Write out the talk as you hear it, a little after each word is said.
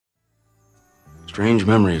Strange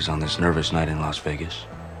memories on this nervous night in Las Vegas.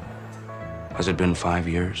 Has it been 5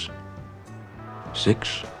 years?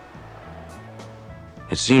 6?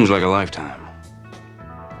 It seems like a lifetime.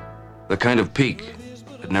 The kind of peak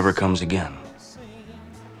that never comes again.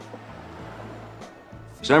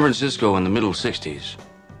 San Francisco in the middle 60s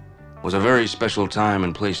was a very special time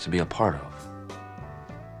and place to be a part of.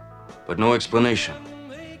 But no explanation.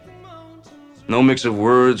 No mix of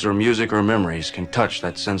words or music or memories can touch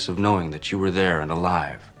that sense of knowing that you were there and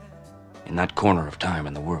alive in that corner of time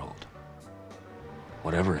in the world.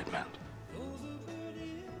 Whatever it meant.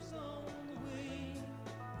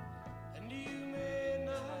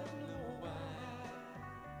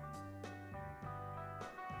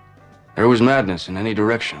 There was madness in any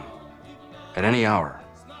direction, at any hour.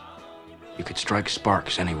 You could strike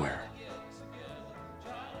sparks anywhere.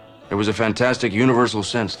 There was a fantastic universal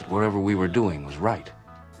sense that whatever we were doing was right,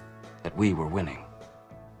 that we were winning.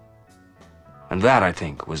 And that, I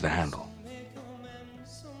think, was the handle.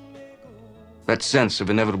 That sense of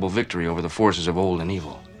inevitable victory over the forces of old and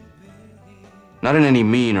evil. Not in any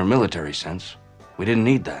mean or military sense. We didn't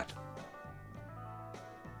need that.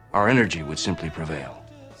 Our energy would simply prevail.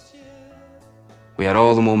 We had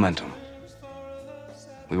all the momentum.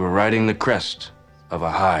 We were riding the crest of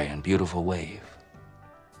a high and beautiful wave.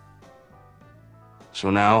 So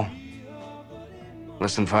now,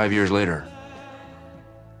 less than 5 years later,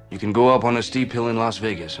 you can go up on a steep hill in Las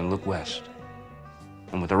Vegas and look west.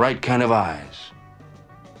 And with the right kind of eyes,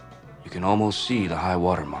 you can almost see the high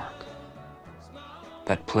water mark.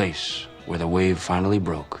 That place where the wave finally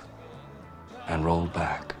broke and rolled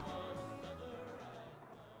back.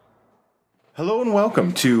 Hello and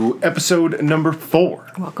welcome to episode number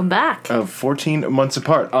 4. Welcome back. Of 14 Months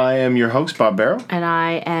Apart. I am your host, Bob Barrow. And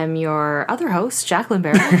I am your other host, Jacqueline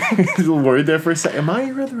Barrow. A little worried there for a second. Am I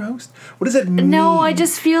your other host? What does that mean? No, I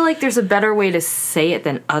just feel like there's a better way to say it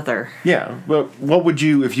than other. Yeah, well, what would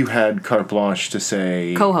you, if you had carte blanche to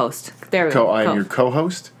say... Co-host. There we go. I am your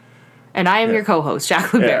co-host? And I am your co-host,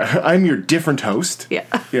 Jacqueline Barrow. I'm your different host. Yeah.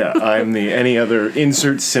 Yeah, I'm the any other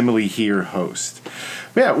insert simile here host.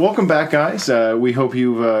 Yeah, welcome back, guys. We hope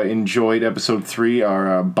you've enjoyed episode 3,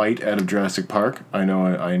 our bite out of Jurassic Park. I know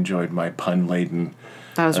I enjoyed my pun-laden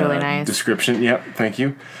That was really nice. description. Yep, thank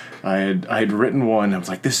you. I had written one. I was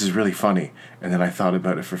like, this is really funny. And then I thought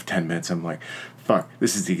about it for 10 minutes. I'm like, fuck,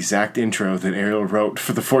 this is the exact intro that Ariel wrote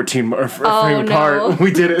for the 14 frame apart.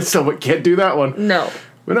 We did it, so we can't do that one. No.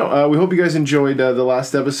 But no, we hope you guys enjoyed the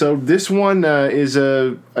last episode. This one is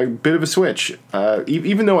a bit of a switch.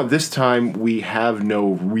 Even though at this time we have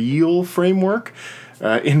no real framework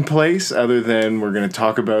in place other than we're going to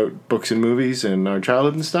talk about books and movies and our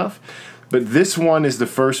childhood and stuff. But this one is the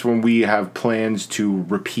first one we have plans to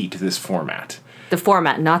repeat this format. The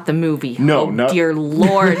format, not the movie. No, oh, dear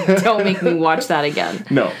Lord, don't make me watch that again.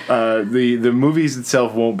 No, the movies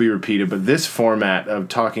itself won't be repeated, but this format of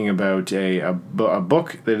talking about a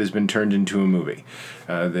book that has been turned into a movie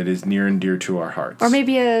that is near and dear to our hearts. Or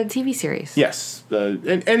maybe a TV series. Yes,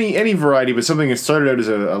 any variety, but something that started out as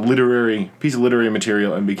a literary piece of literary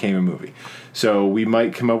material and became a movie. So we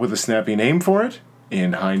might come up with a snappy name for it.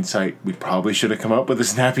 In hindsight, we probably should have come up with a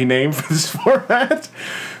snappy name for this format.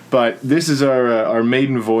 But this is our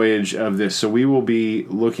maiden voyage of this. So we will be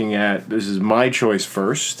looking at, this is my choice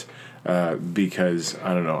first, because,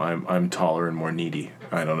 I don't know, I'm taller and more needy.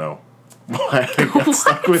 I don't know why I got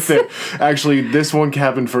stuck with it. Actually, this one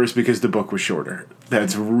happened first because the book was shorter.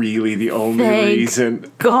 That's really the only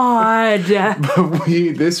reason. God. But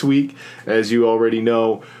this week, as you already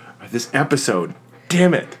know, this episode,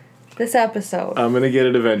 damn it. This episode. I'm going to get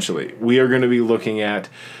it eventually. We are going to be looking at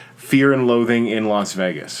Fear and Loathing in Las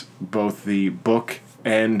Vegas, both the book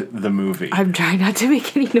and the movie. I'm trying not to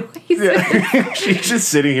make any noise. Yeah. She's just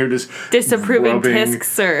sitting here just disapproving tisk,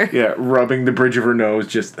 sir. Yeah, rubbing the bridge of her nose,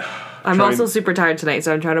 just... I'm also super tired tonight,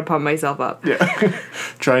 so I'm trying to pump myself up. Yeah.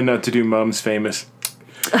 Trying not to do Mom's famous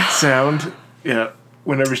sound. Yeah.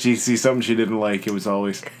 Whenever she sees something she didn't like, it was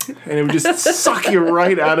always... And it would just suck you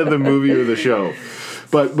right out of the movie or the show.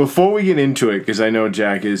 But before we get into it, because I know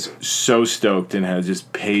Jack is so stoked and has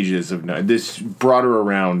just pages of notes. This brought her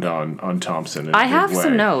around on Thompson. I have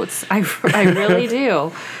some notes. I really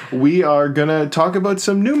do. We are going to talk about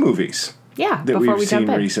some new movies. Yeah, that before we've we jump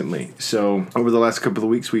seen in. recently. So over the last couple of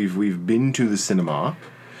weeks, we've been to the cinema.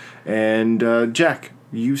 And Jack,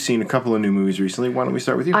 you've seen a couple of new movies recently. Why don't we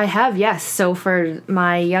start with you? I have, yes. So for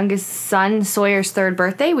my youngest son, Sawyer's 3rd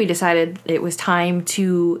birthday, we decided it was time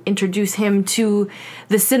to introduce him to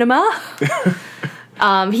the cinema.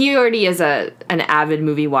 He already is an avid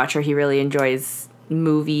movie watcher. He really enjoys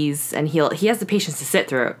movies, and he has the patience to sit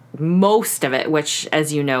through it, most of it, which,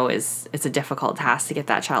 as you know, it's a difficult task to get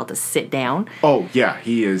that child to sit down. Oh yeah,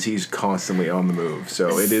 he is. He's constantly on the move,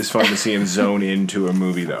 so it is fun to see him zone into a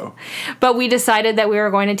movie, though. But we decided that we were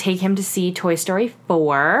going to take him to see Toy Story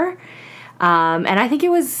 4, and I think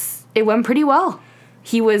it went pretty well.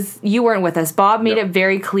 You weren't with us. Bob made it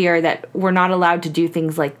very clear that we're not allowed to do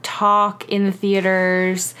things like talk in the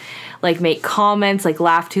theaters, like make comments, like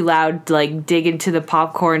laugh too loud, like dig into the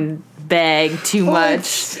popcorn bag too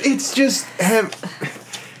much. It's just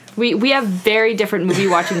We have very different movie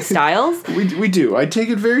watching styles. we do. I take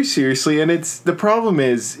it very seriously, and the problem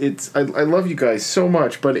is I love you guys so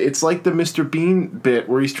much, but it's like the Mr. Bean bit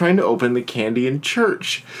where he's trying to open the candy in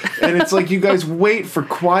church, and it's like you guys wait for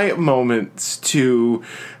quiet moments to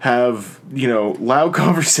have loud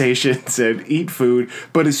conversations and eat food,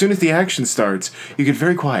 but as soon as the action starts, you get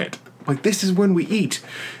very quiet. Like, this is when we eat.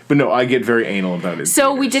 But no, I get very anal about it.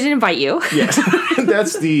 So we didn't invite you. Yes.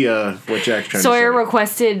 That's what Jack's trying Sawyer to say.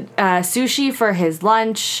 requested sushi for his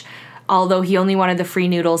lunch, although he only wanted the free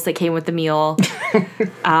noodles that came with the meal.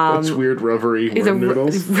 That's weird rubbery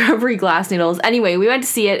noodles. Rubbery glass noodles. Anyway, we went to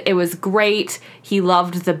see it. It was great. He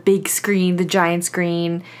loved the big screen, the giant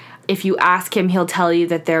screen. If you ask him, he'll tell you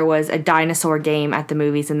that there was a dinosaur game at the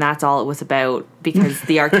movies, and that's all it was about, because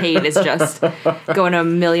the arcade is just going a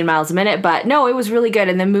million miles a minute. But no, it was really good.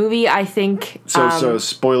 And the movie, I think... So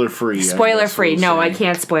spoiler free. Spoiler free. No, I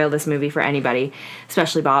can't spoil this movie for anybody,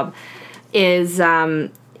 especially Bob.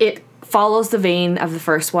 It follows the vein of the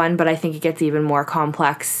first one, but I think it gets even more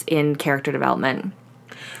complex in character development.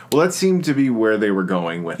 Well, that seemed to be where they were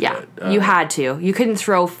going with it. Yeah, you had to. You couldn't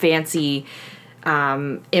throw fancy...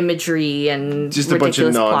 imagery and just a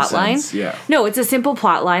ridiculous bunch of plot line. nonsense. Yeah. No, it's a simple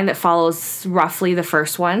plot line that follows roughly the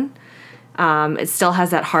first one. It still has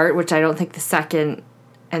that heart, which I don't think the second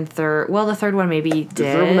and third. Well, the third one maybe did. The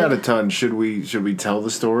third one had a ton. Should we tell the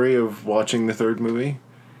story of watching the third movie?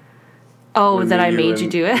 Oh, When that I made you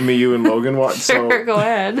do it. Me, you, and Logan watched. Sure, go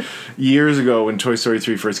ahead. Years ago, when Toy Story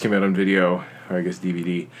 3 first came out on video, or I guess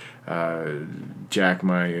DVD, Jack,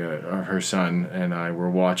 her son, and I were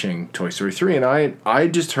watching Toy Story 3, and I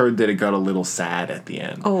just heard that it got a little sad at the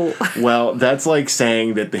end. Oh. Well, that's like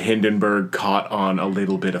saying that the Hindenburg caught on a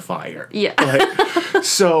little bit of fire. Yeah.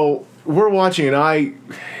 So we're watching, and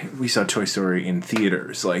we saw Toy Story in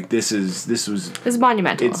theaters. Like, this was... It's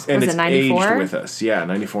monumental. Was it 94? Aged with us. Yeah,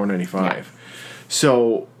 94, 95. Yeah.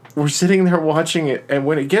 So... we're sitting there watching it, and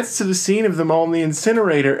when it gets to the scene of them all in the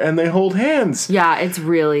incinerator and they hold hands... Yeah, it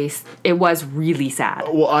was really sad.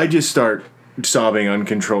 Well, I just start sobbing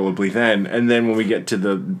uncontrollably then, and then when we get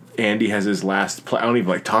to Andy has his last play... I don't even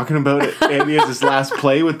like talking about it. Andy has his last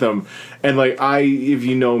play with them, and like, if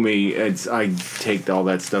you know me, I take all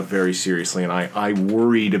that stuff very seriously, and I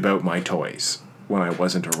worried about my toys when I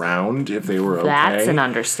wasn't around, if they were okay. That's an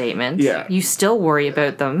understatement. Yeah. You still worry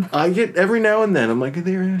about them. I get every now and then, I'm like, are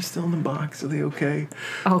they still in the box? Are they okay?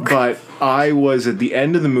 Oh, but I was, at the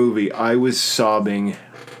end of the movie, I was sobbing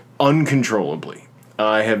uncontrollably.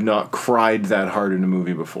 I have not cried that hard in a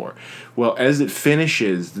movie before. Well, as it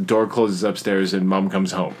finishes, the door closes upstairs and Mom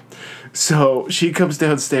comes home. So she comes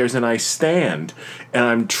downstairs and I stand and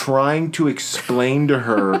I'm trying to explain to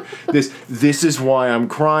her this is why I'm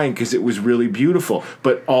crying, because it was really beautiful.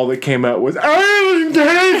 But all that came out was,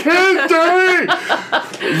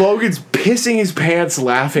 Logan's pissing his pants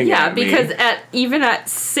laughing at me. Yeah, because even at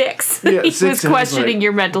 6, Yeah, he 6, was questioning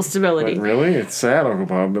your mental stability. Like, really? It's sad, Uncle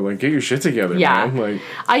Bob, but like, get your shit together, Yeah. man. Like,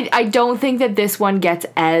 I don't think that this one gets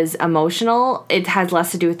as emotional. It has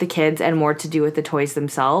less to do with the kids and more to do with the toys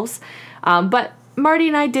themselves. But Marty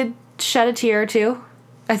and I did shed a tear or two.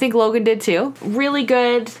 I think Logan did too. Really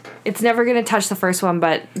good. It's never going to touch the first one,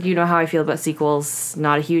 but you know how I feel about sequels.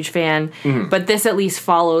 Not a huge fan. Mm-hmm. But this at least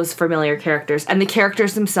follows familiar characters. And the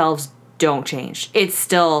characters themselves don't change. It's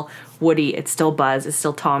still Woody. It's still Buzz. It's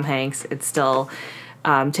still Tom Hanks. It's still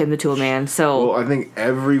Tim the Toolman. So, well, I think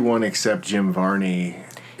everyone except Jim Varney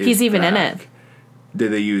is he's even back. in it.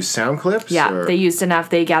 Did they use sound clips? Yeah, or? they used enough.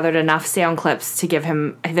 They gathered enough sound clips to give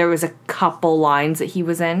him... There was a couple lines that he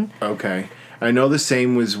was in. Okay. I know the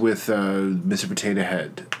same was with Mr. Potato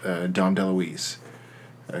Head, Dom DeLuise,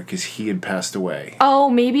 because he had passed away. Oh,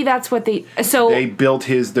 maybe that's what they... So they built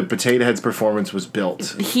the Potato Head's performance was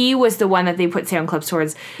built. He was the one that they put sound clips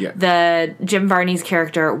towards. Yeah. The Jim Varney's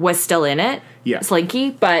character was still in it. Yeah.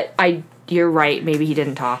 Slinky, but you're right. Maybe he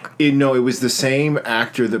didn't talk. No, it was the same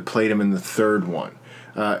actor that played him in the third one.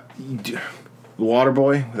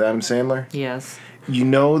 Waterboy with Adam Sandler? Yes. You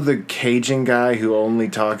know the Cajun guy who only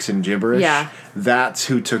talks in gibberish? Yeah. That's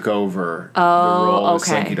who took over the role of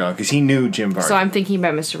Slinky Dog, because he knew Jim Varney. So I'm thinking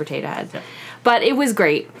about Mr. Potato Head. Yeah. But it was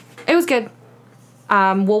great. It was good.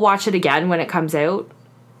 We'll watch it again when it comes out.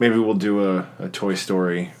 Maybe we'll do a Toy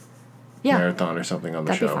Story Yeah. marathon or something on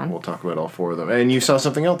the That'd be show. fun. We'll talk about all 4 of them. And you saw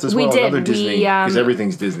something else as We well, did. another Disney, because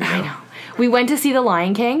everything's Disney now. I know. We went to see The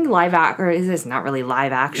Lion King or is this not really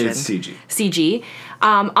live action? It's CG. CG.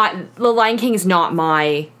 The Lion King is not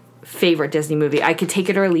my favorite Disney movie. I could take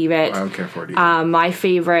it or leave it. I don't care for it either. My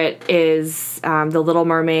favorite is The Little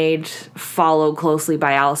Mermaid, followed closely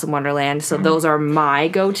by Alice in Wonderland. So those are my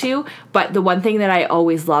go-to. But the one thing that I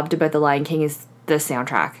always loved about The Lion King is the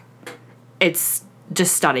soundtrack. It's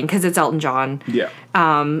just stunning because it's Elton John. Yeah.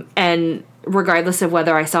 And regardless of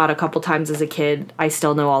whether I saw it a couple times as a kid, I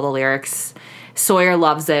still know all the lyrics. Sawyer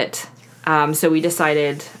loves it. So we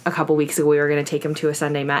decided a couple weeks ago we were going to take him to a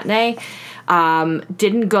Sunday matinee.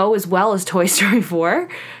 Didn't go as well as Toy Story 4.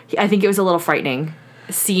 I think it was a little frightening.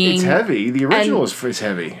 It's heavy. The original is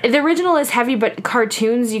heavy. The original is heavy, but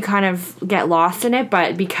cartoons, you kind of get lost in it.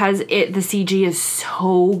 But because the CG is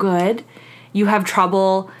so good, you have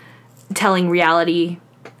trouble telling reality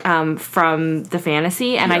from the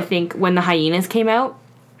fantasy. And I think when the hyenas came out,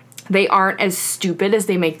 they aren't as stupid as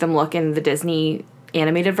they make them look in the Disney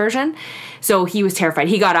animated version. So he was terrified.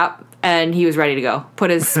 He got up and he was ready to go. Put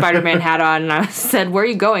his Spider-Man hat on, and I said, "Where are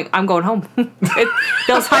you going?" "I'm going home."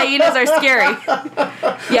 Those hyenas are scary.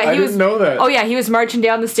 Yeah, I didn't know that. Oh yeah, he was marching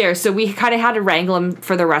down the stairs. So we kind of had to wrangle him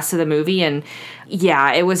for the rest of the movie, and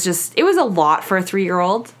yeah, it was a lot for a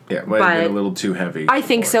 3-year-old. Yeah, it might have been a little too heavy. I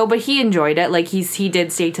think so, but he enjoyed it. Like he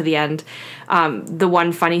did stay to the end. The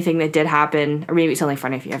one funny thing that did happen, or maybe it's only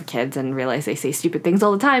funny if you have kids and realize they say stupid things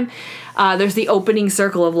all the time. There's the opening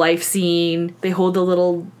circle of life scene. They hold the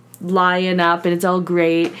little lion up and it's all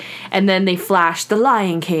great, and then they flash the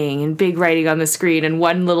Lion King in big writing on the screen, and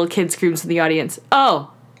one little kid screams to the audience,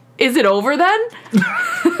 "Oh, is it over then?"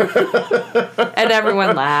 And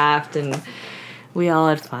everyone laughed and we all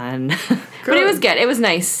had fun. But it was good. It was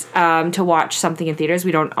nice to watch something in theaters.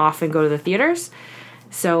 We don't often go to the theaters,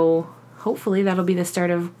 so hopefully that'll be the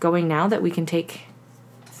start of going now that we can take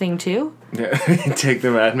Thing 2. Yeah, take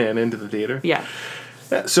the Madman into the theater. Yeah.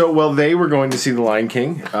 So, well, they were going to see The Lion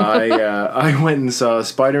King. I went and saw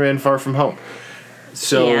Spider-Man Far From Home.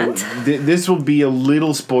 So this will be a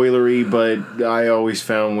little spoilery, but I always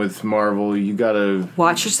found with Marvel, you gotta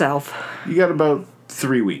watch yourself. You got about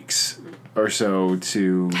 3 weeks or so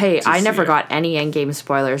to. Hey, to I see never it. got any Endgame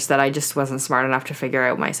spoilers that I just wasn't smart enough to figure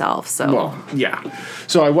out myself. So Well, yeah.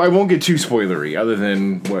 So I won't get too spoilery, other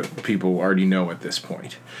than what people already know at this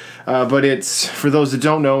point. But it's, for those that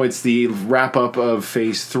don't know, it's the wrap-up of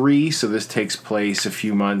Phase 3, so this takes place a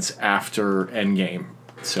few months after Endgame.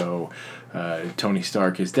 So Tony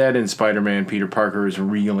Stark is dead, and Spider-Man, Peter Parker, is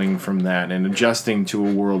reeling from that and adjusting to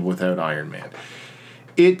a world without Iron Man.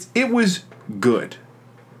 It was good.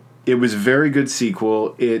 It was a very good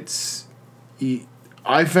sequel.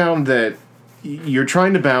 I found that you're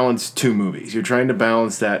trying to balance 2 movies. You're trying to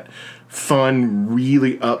balance that fun,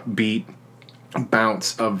 really upbeat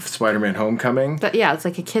bounce of Spider-Man Homecoming. But yeah, it's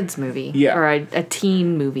like a kid's movie. Yeah. Or a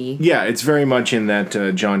teen movie. Yeah, it's very much in that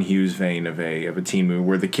John Hughes vein of a teen movie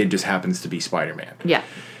where the kid just happens to be Spider-Man. Yeah.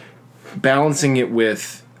 Balancing it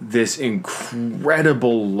with this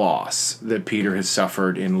incredible loss that Peter has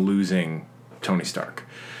suffered in losing Tony Stark.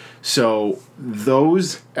 So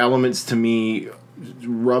those elements to me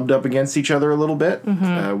rubbed up against each other a little bit,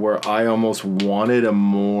 where I almost wanted a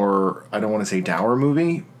more, I don't want to say dour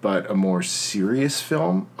movie, but a more serious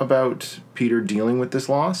film about Peter dealing with this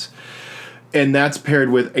loss. And that's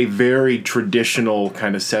paired with a very traditional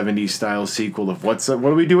kind of 70s style sequel of what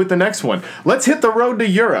do we do with the next one? Let's hit the road to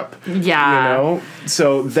Europe. Yeah. You know?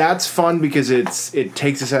 So that's fun because it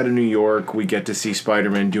takes us out of New York. We get to see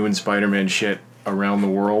Spider-Man doing Spider-Man shit around the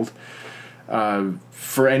world.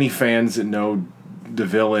 For any fans that know the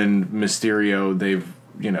villain Mysterio,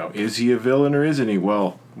 is he a villain or isn't he?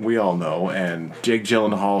 Well, we all know. And Jake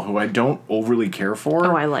Gyllenhaal, who I don't overly care for.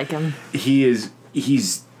 Oh, I like him. He's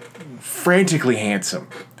frantically handsome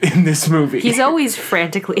in this movie. He's always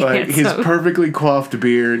frantically handsome. His perfectly coiffed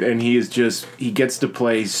beard, and he gets to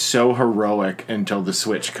play so heroic until the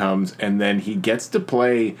switch comes, and then he gets to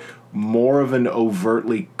play more of an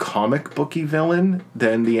overtly comic booky villain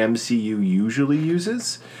than the MCU usually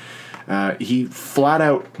uses. He flat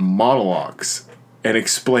out monologues and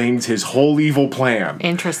explains his whole evil plan.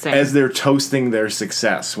 Interesting. As they're toasting their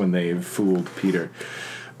success when they've fooled Peter.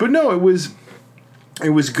 But no, it was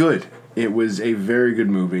good. It was a very good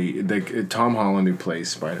movie. Tom Holland, who plays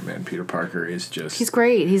Spider-Man, Peter Parker, is just... He's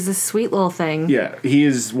great. He's a sweet little thing. Yeah, he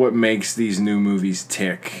is what makes these new movies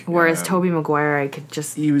tick. Whereas Tobey Maguire, I could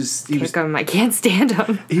just he was him. I can't stand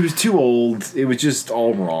him. He was too old. It was just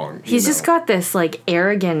all wrong. He's just got this, like,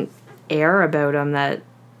 arrogant air about him that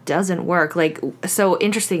doesn't work. Like, so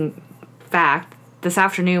interesting fact, this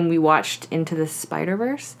afternoon we watched Into the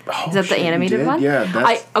Spider-Verse. Oh, is that the animated one? Yeah,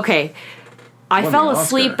 that's... I fell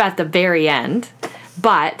asleep at the very end,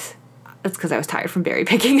 but that's because I was tired from berry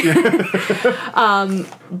picking. But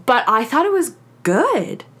I thought it was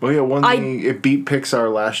good. Oh yeah, it beat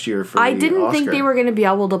Pixar last year for I the didn't Oscar. think they were going to be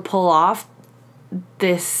able to pull off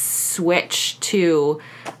this switch to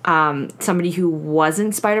somebody who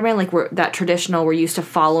wasn't Spider-Man. Like, we're used to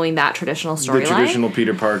following that traditional storyline. The traditional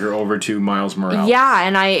Peter Parker over to Miles Morales. Yeah,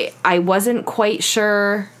 and I wasn't quite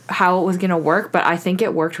sure how it was going to work, but I think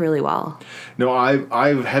it worked really well. No,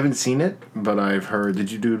 I haven't seen it, but I've heard.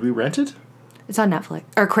 Did we rent it? It's on Netflix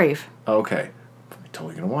or Crave. Okay, I'm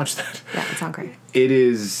totally gonna watch that. Yeah, it's on Crave. It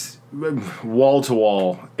is wall to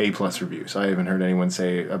wall A+ reviews. I haven't heard anyone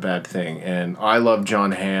say a bad thing, and I love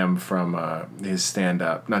John Hamm from his stand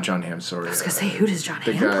up. Not John Hamm, sorry. I was gonna say, who does John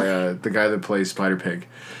Hamm play? The guy that plays Spider Pig.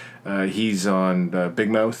 He's on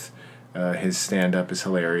Big Mouth. His stand up is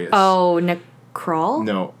hilarious. Oh, Nick Kroll?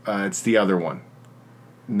 No, it's the other one.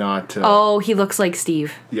 Not. He looks like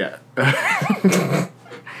Steve. Yeah.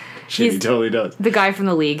 He totally does. The guy from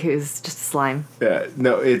The League who's just a slime. Yeah,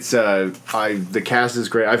 no, it's the cast is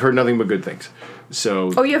great. I've heard nothing but good things.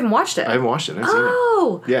 So. Oh, you haven't watched it? I haven't watched it. I've seen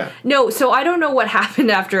it. Yeah. No, so I don't know what happened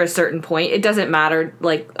after a certain point. It doesn't matter.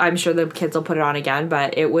 Like, I'm sure the kids will put it on again,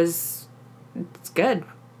 but it's good.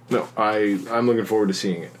 No, I'm looking forward to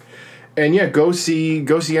seeing it. And yeah, go see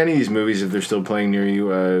any of these movies if they're still playing near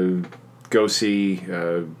you. Go see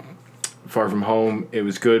Far From Home. It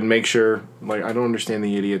was good. Make sure, like, I don't understand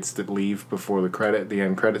the idiots that leave before the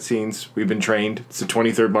end credit scenes. We've been trained. It's the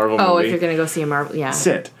 23rd Marvel movie. Oh, if you're gonna go see a Marvel, yeah.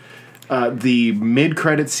 Sit. The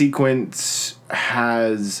mid-credit sequence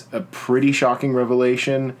has a pretty shocking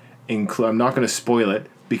revelation. I'm not going to spoil it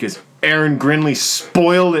because Aaron Grinley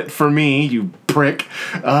spoiled it for me, you prick.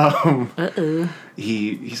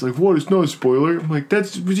 He's like, what? It's not a spoiler. I'm like,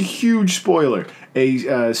 it was a huge spoiler.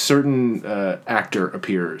 A certain actor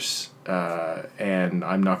appears, and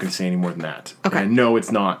I'm not going to say any more than that. Okay. And no,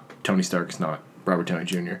 it's not Tony Stark. It's not Robert Downey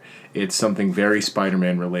Jr. It's something very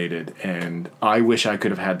Spider-Man related, and I wish I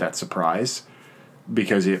could have had that surprise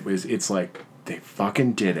because it's like they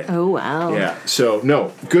fucking did it. Oh wow. Yeah. So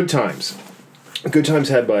no, good times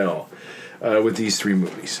had by all with these three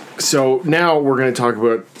movies. So now we're going to talk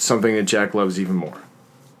about something that Jack loves even more.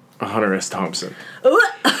 Hunter S. Thompson.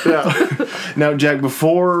 Now, Jack,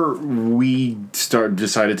 before we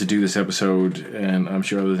decided to do this episode, and I'm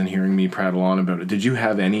sure other than hearing me prattle on about it, did you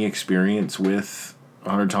have any experience with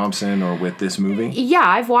Hunter Thompson or with this movie? Yeah,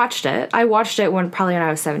 I've watched it. I watched it probably when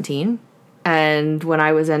I was 17. And when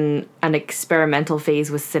I was in an experimental phase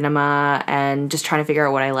with cinema and just trying to figure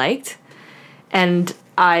out what I liked. And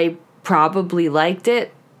I probably liked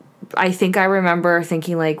it. I think I remember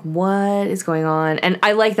thinking, like, what is going on? And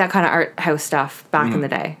I like that kind of art house stuff back in the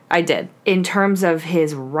day. I did. In terms of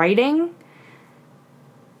his writing,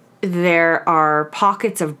 there are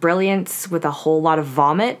pockets of brilliance with a whole lot of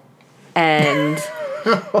vomit. And,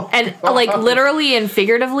 like, literally and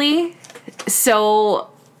figuratively. So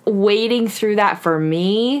wading through that for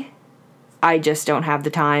me, I just don't have the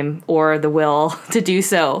time or the will to do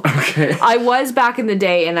so. Okay. I was back in the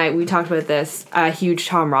day, and we talked about this, a huge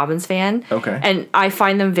Tom Robbins fan. Okay. And I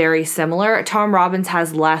find them very similar. Tom Robbins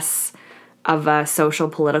has less of a social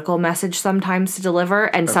political message sometimes to deliver,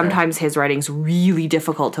 and sometimes his writing's really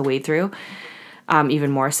difficult to wade through, even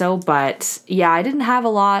more so. But yeah, I didn't have a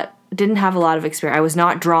lot of experience. I was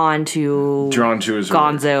not drawn to his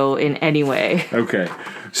Gonzo in any way. Okay.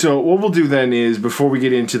 So what we'll do then is, before we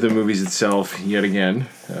get into the movies itself, yet again,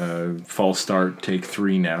 false start, take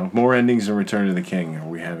 3 now. More endings than Return of the King are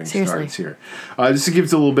we having starts here. Just to give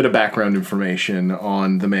us a little bit of background information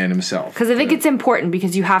on the man himself. Because I think it's important,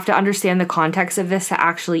 because you have to understand the context of this to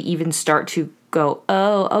actually even start to go,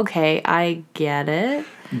 oh, okay, I get it.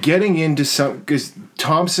 Getting into because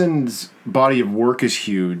Thompson's body of work is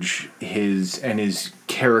huge, his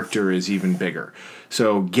character is even bigger.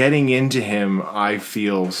 So getting into him, I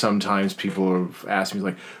feel sometimes people have asked me,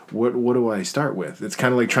 like, what do I start with? It's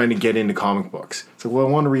kind of like trying to get into comic books. It's like, well, I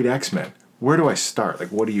want to read X-Men. Where do I start? Like,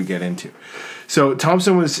 what do you get into? So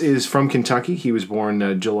Thompson is from Kentucky. He was born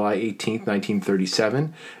July 18th,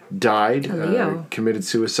 1937. Died, committed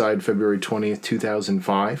suicide February 20th,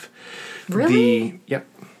 2005. Really? Yep.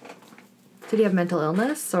 Did he have mental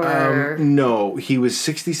illness or? No, he was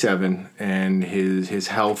 67 and his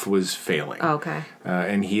health was failing. Oh, okay.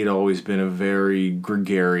 And he had always been a very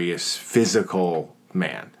gregarious, physical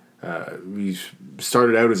man. He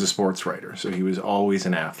started out as a sports writer, so he was always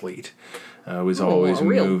an athlete. Was always a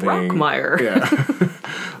real moving. Brockmire. Yeah.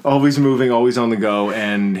 Always moving, always on the go,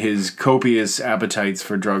 and his copious appetites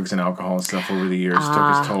for drugs and alcohol and stuff over the years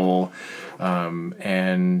took his toll.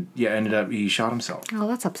 And ended up he shot himself. Oh,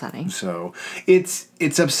 that's upsetting. So it's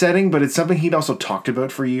upsetting, but it's something he'd also talked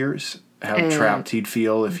about for years. How trapped he'd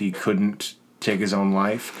feel if he couldn't take his own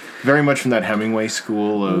life. Very much from that Hemingway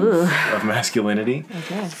school of masculinity.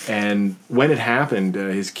 Okay. And when it happened,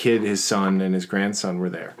 his son, and his grandson were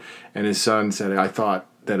there. And his son said, I thought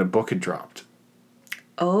that a book had dropped.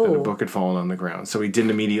 Oh. That a book had fallen on the ground. So he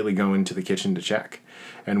didn't immediately go into the kitchen to check.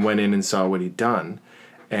 And went in and saw what he'd done.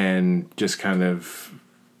 And just kind of,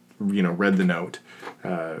 read the note.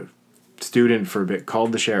 Student for a bit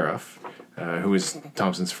called the sheriff, who was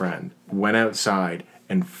Thompson's friend, went outside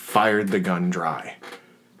and fired the gun dry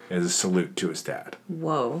as a salute to his dad.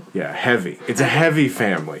 Whoa. Yeah, heavy. It's a heavy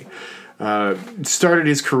family. Started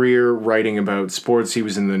his career writing about sports. He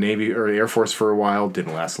was in the Navy or Air Force for a while.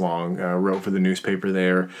 Didn't last long. Wrote for the newspaper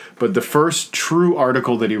there. But the first true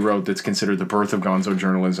article that he wrote that's considered the birth of gonzo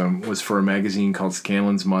journalism was for a magazine called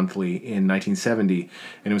Scanlon's Monthly in 1970.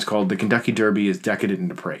 And it was called The Kentucky Derby is Decadent and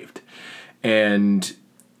Depraved. And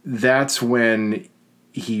that's when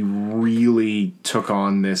he really took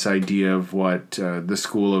on this idea of what the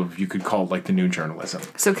school of, you could call it like the new journalism.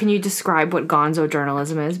 So can you describe what gonzo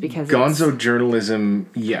journalism is? Because gonzo journalism,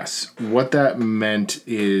 yes. What that meant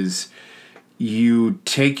is you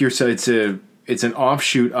take it's an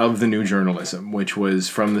offshoot of the new journalism, which was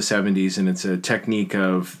from the 70s, and it's a technique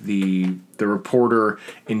of the reporter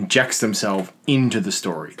injects themselves into the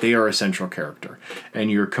story. They are a central character. And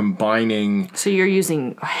you're combining... So you're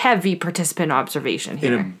using heavy participant observation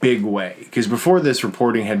here. In a big way. Because before this,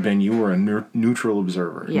 reporting had been you were a neutral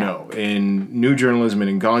observer. Yeah. No. In new journalism and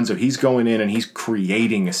in gonzo, he's going in and he's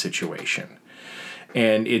creating a situation.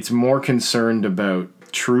 And it's more concerned about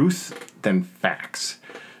truth than facts.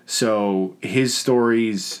 So his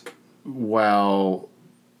stories, while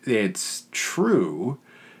it's true,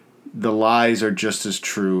 the lies are just as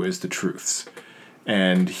true as the truths.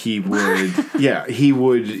 And he would,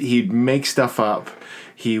 he'd make stuff up.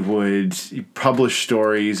 He would publish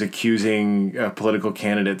stories accusing political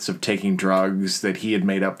candidates of taking drugs that he had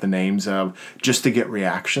made up the names of just to get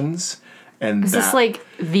reactions. And is this like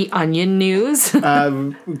The Onion news?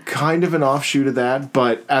 Kind of an offshoot of that,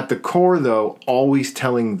 but at the core, though, always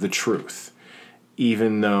telling the truth.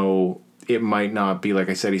 Even though it might not be, like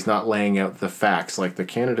I said, he's not laying out the facts, like the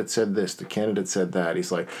candidate said this, the candidate said that.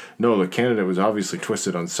 He's like, no, the candidate was obviously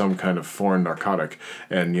twisted on some kind of foreign narcotic.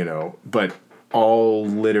 And, but all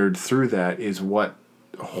littered through that is what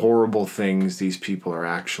horrible things these people are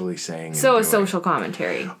actually saying. So a social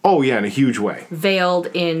commentary. Oh, yeah, in a huge way. Veiled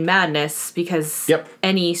in madness because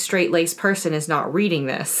any straight-laced person is not reading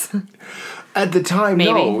this. At the time,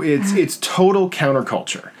 Maybe. No. It's total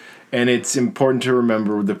counterculture. And it's important to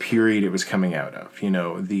remember the period it was coming out of.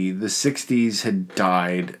 The 60s had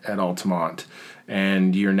died at Altamont,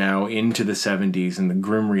 and you're now into the 70s and the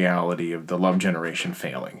grim reality of the Love generation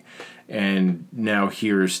failing. And now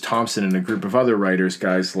here's Thompson and a group of other writers,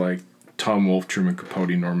 guys like Tom Wolfe, Truman Capote,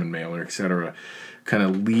 Norman Mailer, etc., kind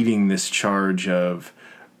of leading this charge of,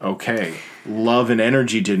 okay, love and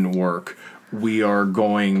energy didn't work. We are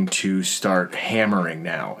going to start hammering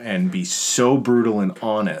now and be so brutal and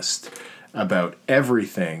honest about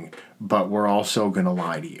everything, but we're also going to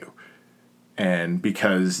lie to you. And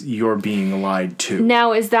because you're being lied to.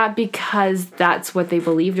 Now, is that because that's what they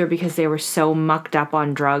believed, or because they were so mucked up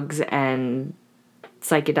on drugs and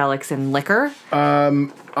psychedelics and liquor?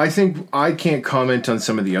 I think I can't comment on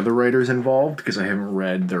some of the other writers involved because I haven't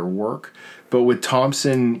read their work. But with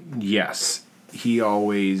Thompson, yes. He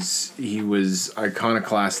was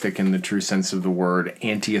iconoclastic in the true sense of the word,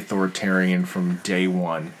 anti-authoritarian from day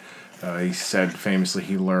one. He said famously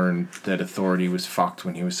he learned that authority was fucked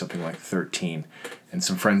when he was something like 13. And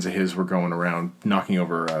some friends of his were going around knocking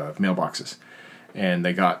over mailboxes. And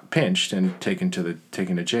they got pinched and taken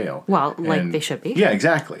to jail. Well, like they should be. Yeah,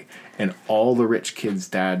 exactly. And all the rich kids'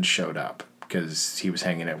 dads showed up because he was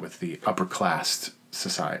hanging out with the upper class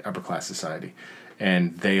society.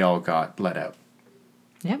 And they all got let out.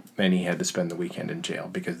 Yep. And he had to spend the weekend in jail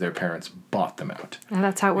because their parents bought them out. And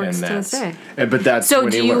that's how it works to this day. But that's so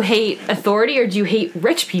when do you hate authority or do you hate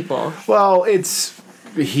rich people? Well, it's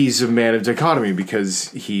he's a man of dichotomy because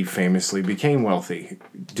he famously became wealthy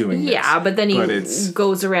doing this. Yeah, but then he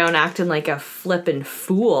goes around acting like a flippin'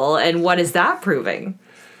 fool, and what is that proving?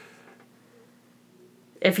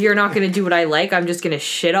 If you're not going to do what I like, I'm just going to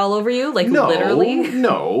shit all over you? Like, literally?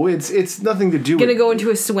 No, it's nothing to do with... Going to go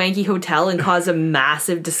into a swanky hotel and cause a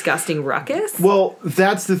massive, disgusting ruckus? Well,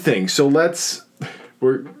 that's the thing. So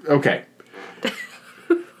okay.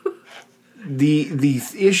 The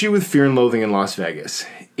issue with Fear and Loathing in Las Vegas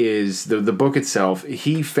is the book itself.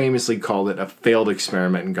 He famously called it a failed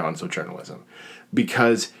experiment in gonzo journalism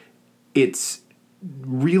because it's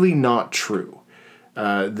really not true.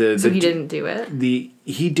 So he didn't do it?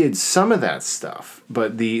 He did some of that stuff,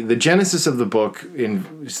 but the genesis of the book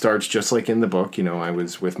starts just like in the book. You know, I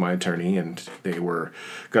was with my attorney and they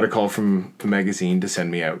got a call from the magazine to send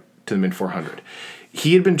me out to the Mint 400.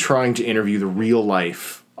 He had been trying to interview the real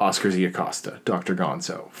life Oscar Z. Acosta, Dr.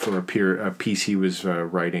 Gonzo, for a piece he was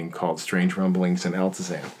writing called Strange Rumblings in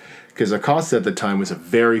Altazan. Because Acosta at the time was a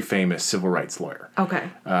very famous civil rights lawyer. Okay.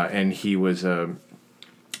 And he was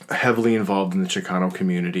heavily involved in the Chicano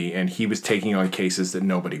community, and he was taking on cases that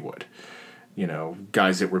nobody would. You know,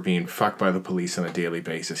 guys that were being fucked by the police on a daily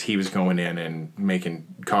basis. He was going in and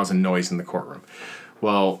causing noise in the courtroom.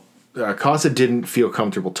 Well, Acosta didn't feel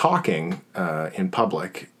comfortable talking in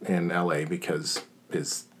public in LA because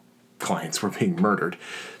his clients were being murdered.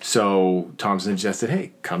 So Thompson suggested,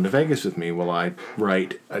 hey, come to Vegas with me while I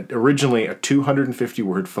write originally a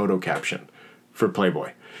 250-word photo caption for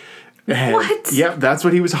Playboy. And, what? Yeah, that's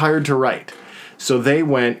what he was hired to write. So they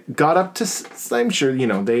got up to, I'm sure, you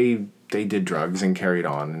know, they did drugs and carried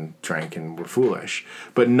on and drank and were foolish,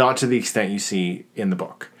 but not to the extent you see in the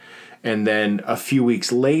book. And then a few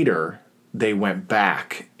weeks later, they went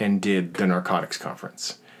back and did the narcotics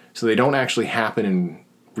conference. So they don't actually happen in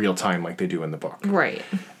real time like they do in the book. Right.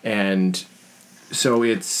 And so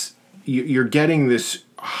you're getting this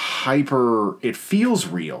it feels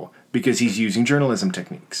real because he's using journalism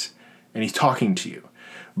techniques and he's talking to you,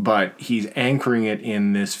 but he's anchoring it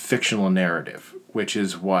in this fictional narrative, which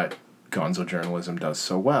is what gonzo journalism does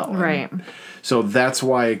so well. Right. And so that's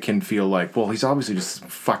why it can feel like, well, he's obviously just a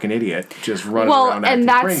fucking idiot, just running around acting crazy. And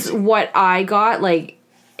that's what I got, like,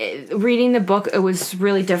 reading the book, it was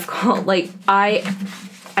really difficult. Like, I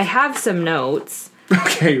have some notes.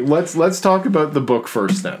 Okay, let's talk about the book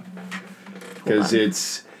first then.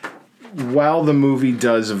 Because while the movie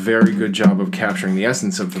does a very good job of capturing the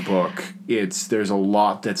essence of the book, there's a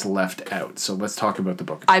lot that's left out. So let's talk about the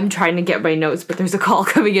book. I'm trying to get my notes, but there's a call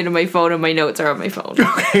coming into my phone and my notes are on my phone.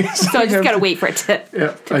 Okay. So I just gotta wait for it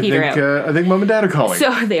to peter out. I think Mom and Dad are calling.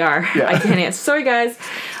 So they are. Yeah. I can't answer. Sorry, guys.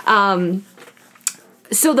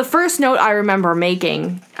 So the first note I remember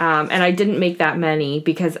making, and I didn't make that many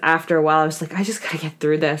because after a while I was like, I just gotta get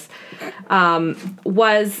through this,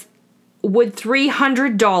 was, would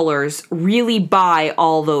 $300 really buy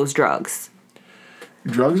all those drugs?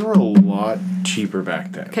 Drugs were a lot cheaper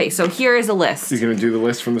back then. Okay, so here is a list. You're gonna do the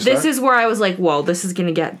list from the start? This is where I was like, whoa, this is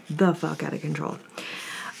gonna get the fuck out of control.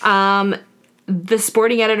 The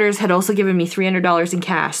sporting editors had also given me $300 in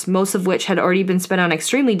cash, most of which had already been spent on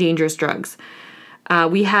extremely dangerous drugs.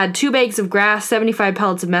 We had 2 bags of grass, 75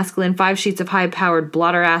 pellets of mescaline, 5 sheets of high-powered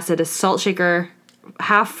blotter acid, a salt shaker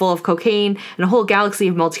half full of cocaine, and a whole galaxy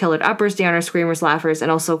of multicolored uppers, downers, screamers, laughers, and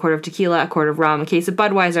also a quart of tequila, a quart of rum, a case of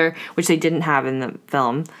Budweiser, which they didn't have in the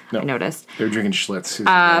film, no, I noticed. They were drinking Schlitz.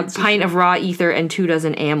 A pint of raw ether, and 2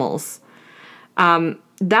 dozen amyls.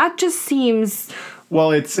 That just seems...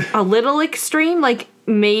 Well, it's... a little extreme, like...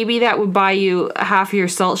 Maybe that would buy you half your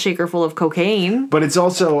salt shaker full of cocaine. But it's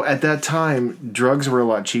also, at that time, drugs were a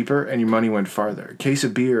lot cheaper and your money went farther. A case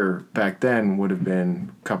of beer back then would have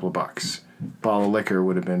been a couple of bucks. A bottle of liquor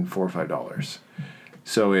would have been $4 or $5.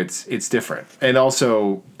 So it's different. And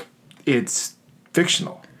also, it's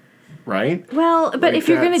fictional, right? Well, but like if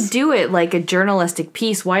you're going to do it like a journalistic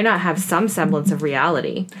piece, why not have some semblance of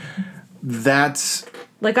reality? That's...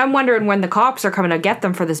 Like, I'm wondering when the cops are coming to get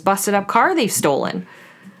them for this busted up car they've stolen.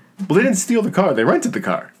 Well, they didn't steal the car. They rented the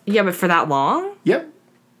car. Yeah, but for that long? Yep.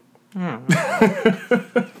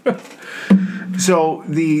 So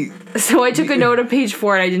I took a note on page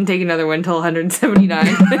 4 and I didn't take another one until 179.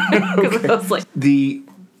 Because I was like...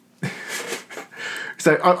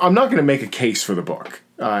 So I'm not going to make a case for the book.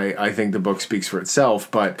 I think the book speaks for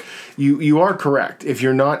itself, but you are correct. If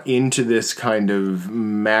you're not into this kind of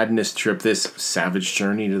madness trip, this savage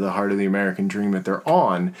journey to the heart of the American dream that they're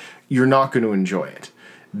on, you're not going to enjoy it.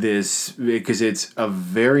 this, because it's a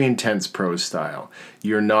very intense prose style.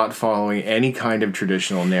 You're not following any kind of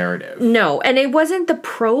traditional narrative. No, and it wasn't the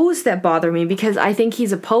prose that bothered me because I think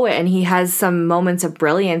he's a poet and he has some moments of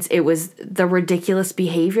brilliance. It was the ridiculous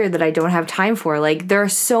behavior that I don't have time for. Like, there are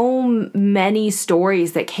so many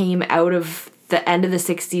stories that came out of the end of the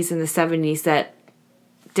 60s and the 70s that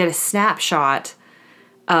did a snapshot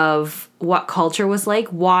of what culture was like.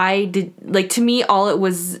 Why did, like, to me, all it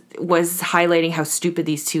was highlighting how stupid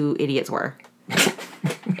these two idiots were.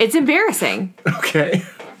 It's embarrassing. Okay.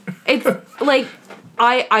 It's like,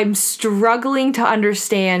 I'm struggling to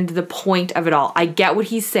understand the point of it all. I get what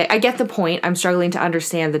he's saying. I get the point. I'm struggling to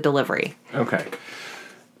understand the delivery. Okay.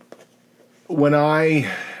 When I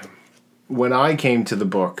came to the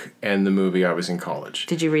book and the movie, I was in college.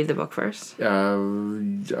 Did you read the book first?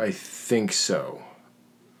 I think so.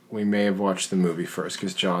 We may have watched the movie first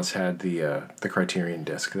because Jaws had the Criterion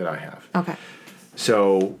disc that I have. Okay.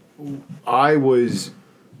 So I was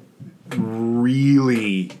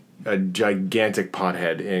really a gigantic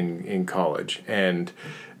pothead in college, and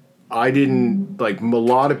I didn't, like, a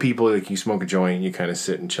lot of people, like, you smoke a joint and you kind of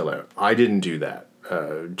sit and chill out. I didn't do that.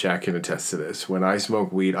 Jack can attest to this. When I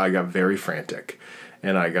smoked weed, I got very frantic,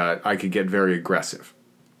 and I could get very aggressive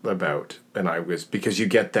about, and I was, because you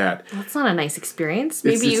get that. That's not a nice experience.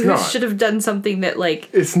 Maybe It's you not. should have done something that, like,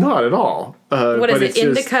 It's not at all. what is but it? it's just-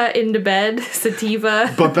 Indica, into bed,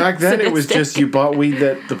 sativa. But back then it was sadistic. just you bought weed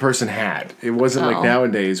that the person had. It wasn't like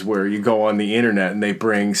nowadays where you go on the internet and they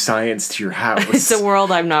bring science to your house. It's a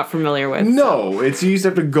world I'm not familiar with. No, it's you used to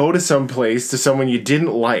have to go to some place, to someone you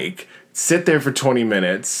didn't like, sit there for 20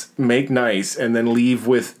 minutes, make nice, and then leave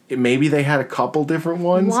with, maybe they had a couple different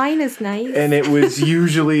ones. Wine is nice. And it was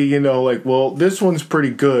usually, like, well, this one's pretty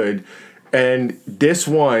good. And this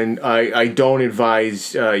one, I don't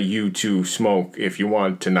advise you to smoke if you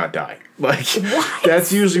want to not die. Like,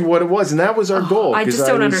 that's usually what it was. And that was our goal. I 'cause just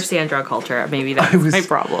don't understand drug culture. Maybe that's my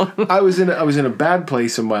problem. I was in a bad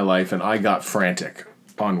place in my life, and I got frantic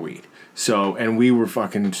on weed. So, and we were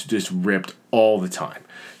fucking just ripped all the time.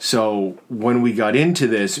 So when we got into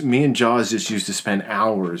this, me and Jaws just used to spend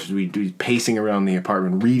hours we'd be pacing around the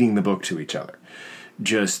apartment, reading the book to each other,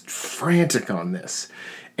 just frantic on this,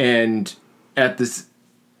 and at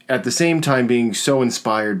the same time being so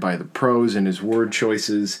inspired by the prose and his word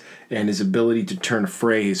choices and his ability to turn a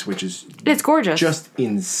phrase, which is It's gorgeous. just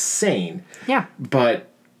insane. Yeah. But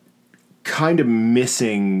kind of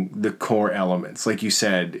missing the core elements, like you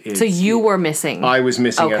said. So you were missing. I was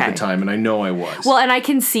missing at Okay. the time, and I know I was. Well, and I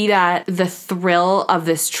can see that the thrill of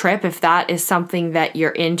this trip, if that is something that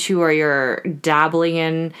you're into or you're dabbling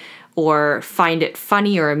in or find it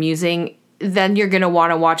funny or amusing, then you're going to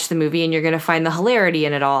want to watch the movie and you're going to find the hilarity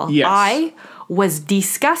in it all. Yes. I was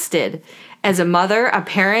disgusted as a mother, a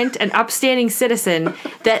parent, an upstanding citizen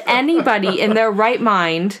that anybody in their right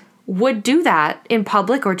mind would do that in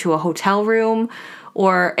public or to a hotel room,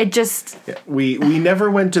 or it just... We never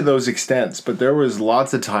went to those extents, but there was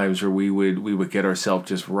lots of times where we would get ourselves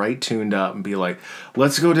just right tuned up and be like,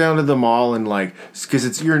 let's go down to the mall and, like,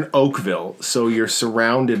 because you're in Oakville, so you're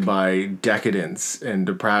surrounded by decadence and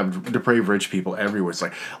depraved rich people everywhere. It's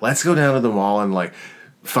like, let's go down to the mall and, like,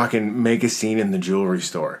 fucking make a scene in the jewelry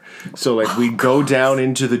store. So, like, we go down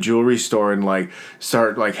into the jewelry store and, like,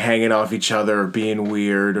 start, like, hanging off each other or being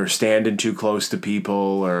weird or standing too close to people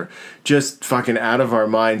or just fucking out of our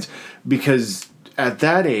minds, because at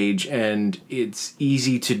that age, and it's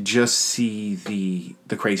easy to just see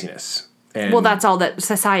the craziness. And, Well, that's all that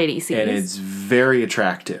society sees. and it's very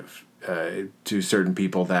attractive to certain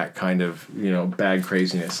people, that kind of, bad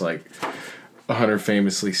craziness. Like Hunter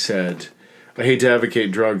famously said, I hate to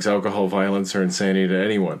advocate drugs, alcohol, violence, or insanity to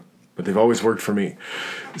anyone, but they've always worked for me.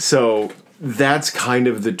 So that's kind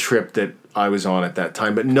of the trip that I was on at that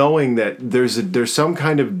time. But knowing that there's some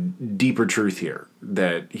kind of deeper truth here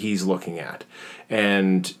that he's looking at.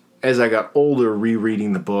 And as I got older,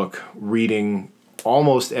 rereading the book, reading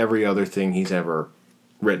almost every other thing he's ever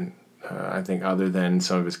written. I think other than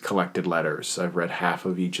some of his collected letters, I've read half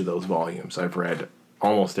of each of those volumes. I've read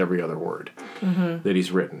almost every other word that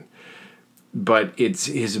he's written. But it's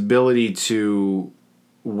his ability to,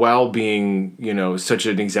 while being, such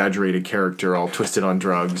an exaggerated character, all twisted on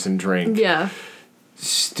drugs and drink, Yeah.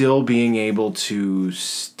 still being able to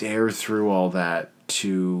stare through all that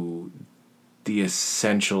to the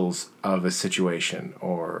essentials of a situation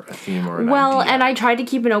or a theme or an idea. And I tried to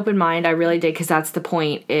keep an open mind. I really did, because that's the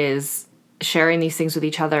point, is sharing these things with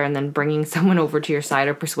each other and then bringing someone over to your side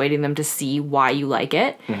or persuading them to see why you like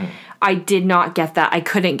it. Mm-hmm. I did not get that. I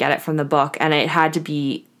couldn't get it from the book, and it had to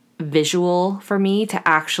be visual for me to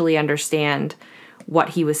actually understand what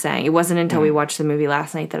he was saying. It wasn't until we watched the movie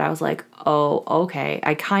last night that I was like, oh, okay,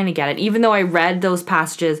 I kind of get it. Even though I read those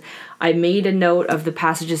passages, I made a note of the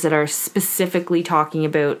passages that are specifically talking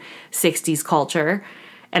about 60s culture,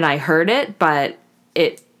 and I heard it, but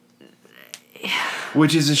it...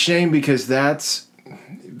 Which is a shame, because that's...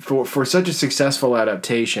 For such a successful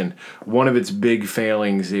adaptation, one of its big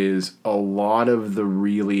failings is a lot of the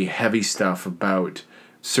really heavy stuff about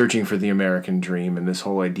searching for the American dream and this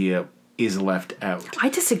whole idea is left out. I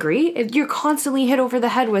disagree. You're constantly hit over the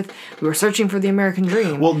head with, we were searching for the American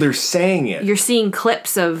dream. Well, they're saying it. You're seeing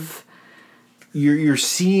clips of... You're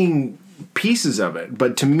seeing pieces of it.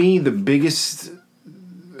 But to me, the biggest...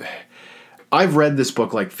 I've read this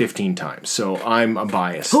book like 15 times, so I'm a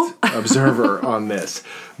biased observer on this.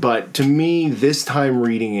 But to me, this time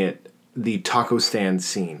reading it, the taco stand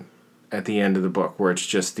scene at the end of the book, where it's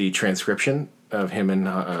just the transcription of him and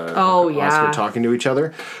Oscar talking to each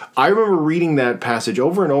other. I remember reading that passage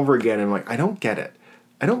over and over again, and I'm like, I don't get it.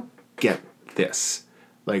 I don't get this.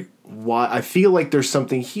 Like, why? I feel like there's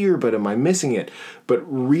something here, but am I missing it? But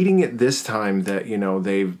reading it this time, that, you know,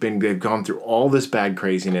 they've gone through all this bad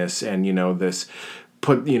craziness, and, you know, this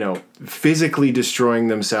physically destroying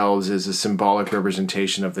themselves as a symbolic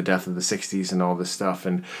representation of the death of the 60s and all this stuff,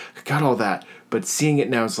 and got all that. But seeing it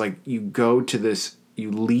now, it's like you go to this,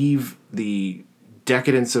 you leave the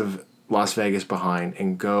decadence of Las Vegas behind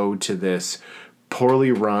and go to this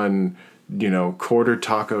poorly run, you know, quarter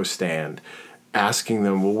taco stand, asking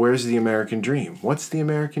them, well, where's the American dream? What's the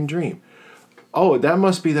American dream? Oh, that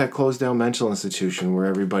must be that closed down mental institution where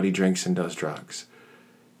everybody drinks and does drugs.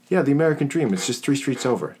 Yeah, the American dream. It's just 3 streets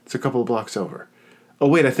over. It's a couple of blocks over. Oh,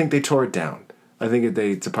 wait, I think they tore it down. I think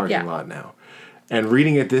it's a parking lot now. And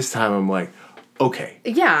reading it this time, I'm like, okay.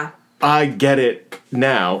 Yeah. I get it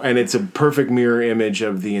now, and it's a perfect mirror image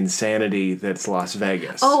of the insanity that's Las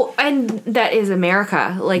Vegas. Oh, and that is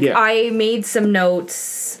America. Like, Yeah. I made some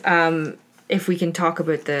notes, if we can talk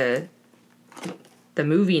about the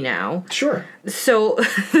movie now. Sure. So,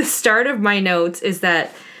 the start of my notes is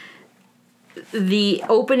that the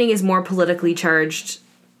opening is more politically charged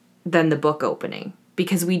than the book opening,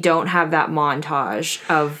 because we don't have that montage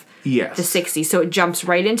of the 60s. So it jumps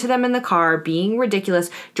right into them in the car, being ridiculous,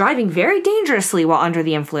 driving very dangerously while under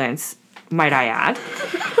the influence, might I add.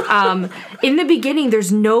 In the beginning,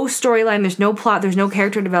 there's no storyline, there's no plot, there's no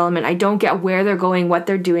character development. I don't get where they're going, what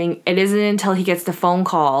they're doing. It isn't until he gets the phone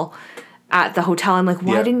call at the hotel, I'm like,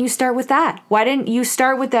 why didn't you start with that? Why didn't you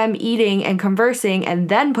start with them eating and conversing and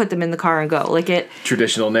then put them in the car and go? Like, it...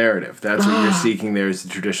 Traditional narrative. That's what you're seeking there, is the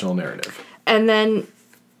traditional narrative. And then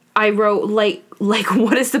I wrote, like,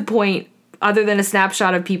 what is the point other than a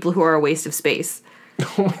snapshot of people who are a waste of space?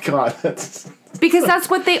 Oh my God, that's... Because that's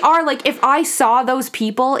what they are. Like, if I saw those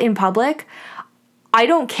people in public, I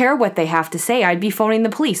don't care what they have to say. I'd be phoning the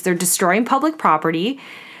police. They're destroying public property.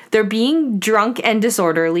 They're being drunk and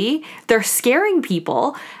disorderly. They're scaring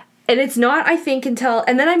people. And it's not, I think, until...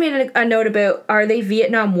 And then I made a note about, are they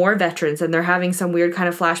Vietnam War veterans? And they're having some weird kind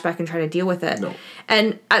of flashback and trying to deal with it. No.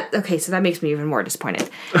 And, okay, so that makes me even more disappointed.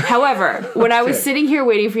 However, when I was sitting here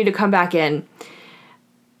waiting for you to come back in,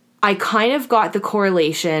 I kind of got the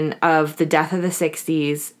correlation of the death of the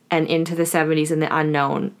 60s and into the 70s and the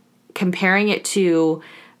unknown, comparing it to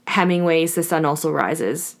Hemingway's The Sun Also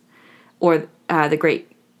Rises, or The Great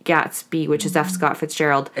Gatsby, which is F. Scott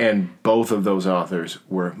Fitzgerald. And both of those authors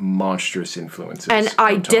were monstrous influences. And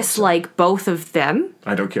I dislike both of them.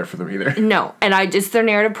 I don't care for them either. No. And it's their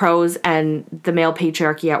narrative prose and the male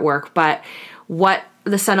patriarchy at work. But what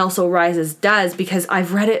The Sun Also Rises does, because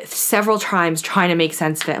I've read it several times trying to make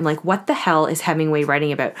sense of it. I'm like, what the hell is Hemingway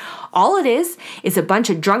writing about? All it is a bunch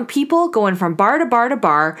of drunk people going from bar to bar to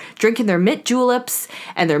bar, drinking their mint juleps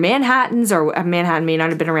and their Manhattans, or Manhattan may not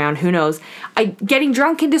have been around, who knows, getting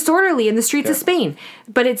drunk and disorderly in the streets of Spain.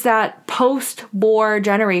 But it's that post-war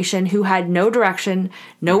generation who had no direction,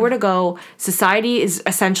 nowhere to go. Society is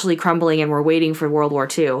essentially crumbling and we're waiting for World War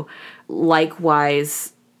II.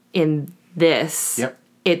 Likewise, in this,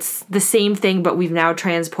 it's the same thing, but we've now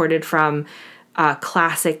transported from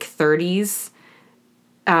classic 30s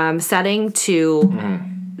setting to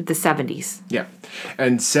the 70s. Yeah.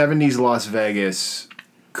 And 70s Las Vegas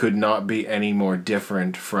could not be any more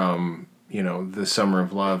different from, you know, the Summer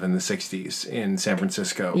of Love in the 60s in San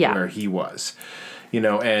Francisco, where he was. You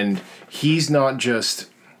know, and he's not just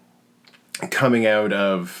coming out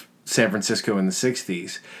of San Francisco in the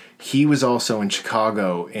 60s. He was also in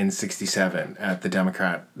Chicago in 67 at the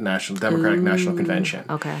Democratic National Convention.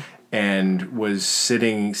 Okay. And was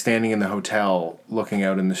standing in the hotel looking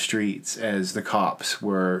out in the streets as the cops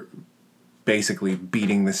were basically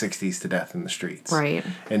beating the 60s to death in the streets. Right.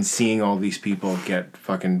 And seeing all these people get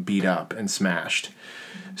fucking beat up and smashed.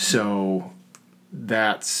 So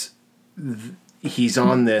he's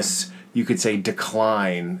on this, you could say,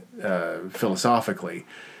 decline philosophically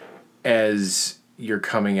as you're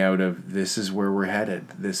coming out of, this is where we're headed.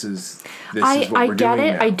 This is what we're doing. I get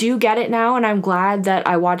it. now. I do get it now, and I'm glad that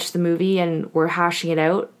I watched the movie and we're hashing it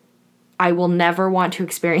out. I will never want to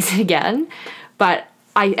experience it again, but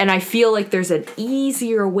I feel like there's an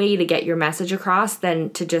easier way to get your message across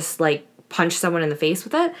than to just like punch someone in the face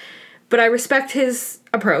with it. But I respect his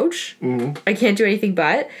approach. Mm-hmm. I can't do anything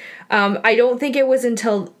but. I don't think it was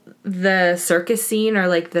until the circus scene or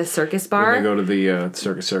like the circus bar when they go to the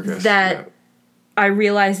circus that I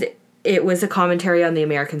realized it was a commentary on the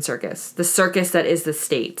American circus, the circus that is the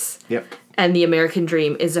States. Yep. And the American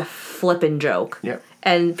dream is a flippin' joke. Yep.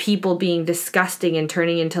 And people being disgusting and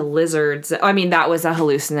turning into lizards. I mean, that was a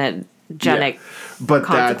hallucinogenic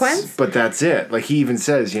consequence. But that's it. Like he even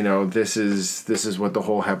says, you know, this is what the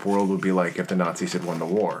whole Hep world would be like if the Nazis had won the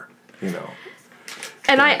war. You know.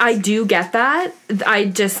 And I do get that.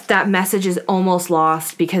 That message is almost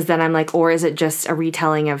lost because then I'm like, or is it just a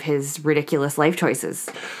retelling of his ridiculous life choices?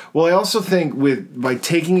 Well, I also think by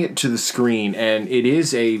taking it to the screen, and it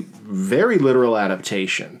is a very literal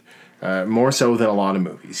adaptation, more so than a lot of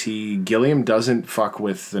movies. Gilliam doesn't fuck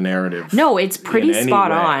with the narrative. No, it's pretty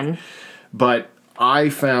spot on. But I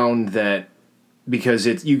found that because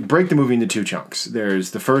you break the movie into two chunks.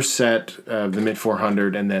 There's the first set of the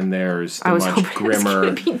mid-400, and then there's the much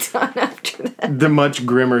grimmer. Be done after that. The much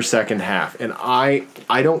grimmer second half, and I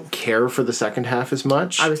don't care for the second half as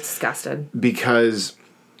much. I was disgusted because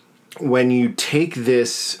when you take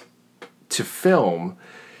this to film,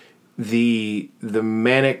 the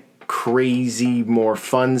manic, crazy, more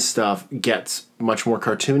fun stuff gets much more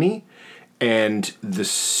cartoony, and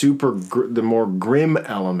the more grim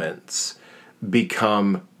elements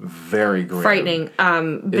become very grim. Frightening.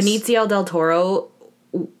 Benicio del Toro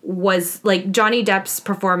was like, Johnny Depp's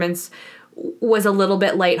performance was a little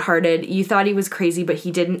bit lighthearted. You thought he was crazy, but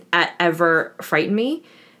he didn't ever frighten me.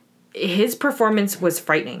 His performance was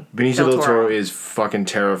frightening. Benicio del Toro is fucking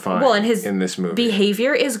terrifying. Well, and his in this movie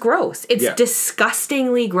behavior is gross. It's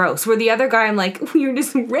disgustingly gross. Where the other guy, I'm like, you're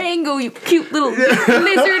just Rango, you cute little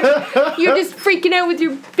lizard. You're just freaking out with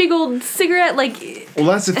your big old cigarette. Like, well,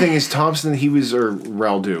 that's the thing is Thompson. Or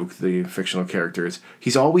Raoul Duke, the fictional character,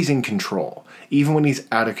 he's always in control, even when he's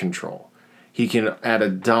out of control. He can, at a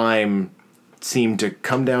dime, seem to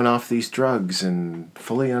come down off these drugs and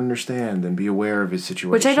fully understand and be aware of his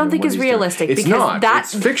situation. Which I don't think is realistic. It's because not. That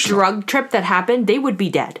it's fictional. drug trip that happened, they would be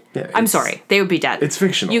dead. Yeah, I'm sorry. They would be dead. It's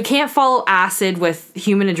fictional. You can't follow acid with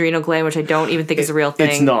human adrenal gland, which I don't even think is a real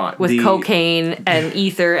thing. It's not. With cocaine and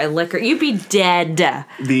ether and liquor. You'd be dead.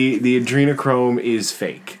 The adrenochrome is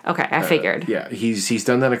fake. Okay, I figured. Yeah, he's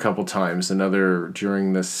done that a couple times. Another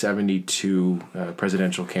during the 72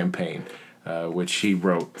 presidential campaign. Which he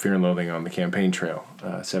wrote Fear and Loathing on the Campaign Trail,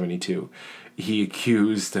 72. He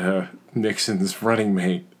accused Nixon's running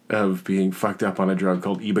mate of being fucked up on a drug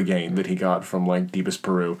called Ibogaine that he got from like deepest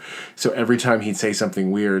Peru. So every time he'd say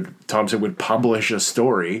something weird, Thompson would publish a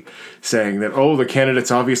story saying that, the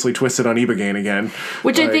candidate's obviously twisted on Ibogaine again.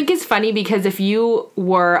 Which I think is funny because if you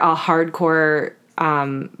were a hardcore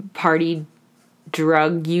party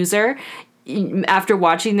drug user, after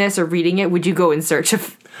watching this or reading it, would you go in search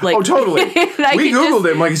of totally. We Googled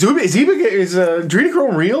it. I'm like, is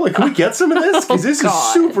adrenochrome real? Like, can we get some of this? Because this is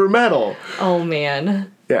super metal. Oh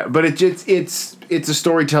man. Yeah, but it's a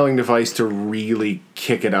storytelling device to really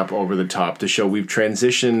kick it up over the top to show we've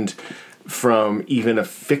transitioned from even a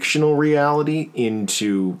fictional reality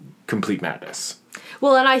into complete madness.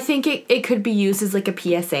 Well, and I think it could be used as like a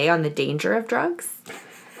PSA on the danger of drugs.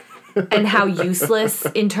 And how useless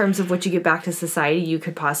in terms of what you get back to society you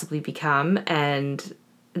could possibly become, and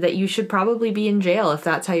that you should probably be in jail if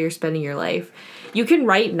that's how you're spending your life. You can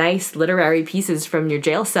write nice literary pieces from your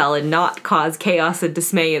jail cell and not cause chaos and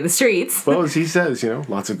dismay in the streets. Well, as he says,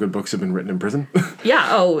 lots of good books have been written in prison. Yeah,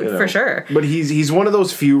 for sure. But he's one of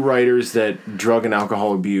those few writers that drug and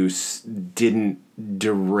alcohol abuse didn't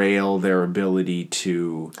derail their ability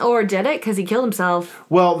to... Or did it? Because he killed himself.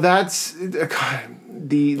 Well, that's...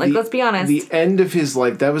 let's be honest. The end of his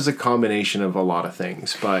life, that was a combination of a lot of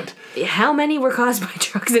things, but... How many were caused by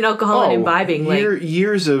drugs and alcohol and imbibing?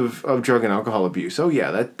 Years of drug and alcohol abuse. Oh,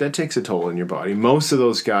 yeah, that takes a toll on your body. Most of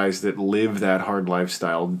those guys that live that hard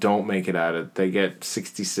lifestyle don't make it out of it. They get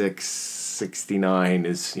 66, 69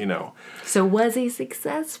 is, So was he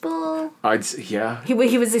successful? Yeah. He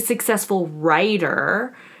was a successful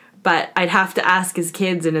writer, But I'd have to ask his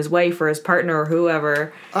kids and his wife or his partner or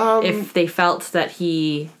whoever if they felt that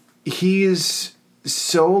he is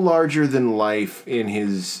so larger than life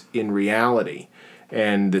in reality,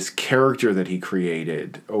 and this character that he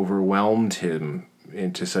created overwhelmed him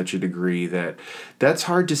into such a degree that's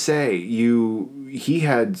hard to say. He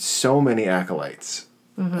had so many acolytes,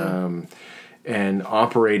 and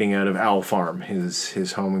operating out of Owl Farm,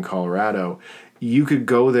 his home in Colorado. You could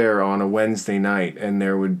go there on a Wednesday night and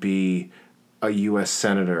there would be a U.S.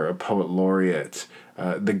 senator, a poet laureate,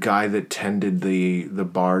 the guy that tended the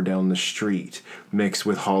bar down the street, mixed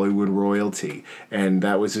with Hollywood royalty. And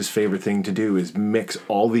that was his favorite thing to do, is mix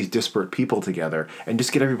all these disparate people together and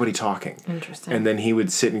just get everybody talking. Interesting. And then he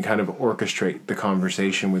would sit and kind of orchestrate the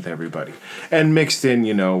conversation with everybody. And mixed in,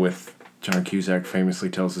 with John Cusack famously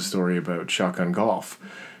tells the story about Shotgun Golf.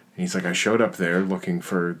 And he's like, I showed up there looking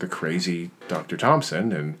for the crazy Dr.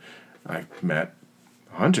 Thompson, and I met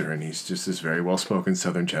Hunter, and he's just this very well-spoken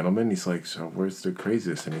Southern gentleman. He's like, so where's the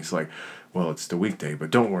craziest? And he's like, well, it's the weekday,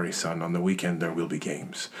 but don't worry, son, on the weekend there will be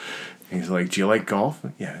games. And he's like, do you like golf?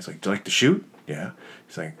 Yeah. He's like, do you like to shoot? Yeah.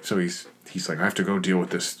 He's like, so he's like, I have to go deal with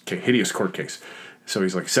this hideous court case. So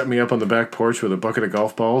he's like, set me up on the back porch with a bucket of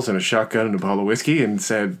golf balls and a shotgun and a bottle of whiskey, and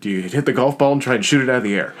said, you hit the golf ball and try and shoot it out of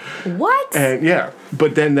the air. What? And yeah,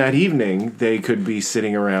 but then that evening they could be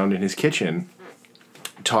sitting around in his kitchen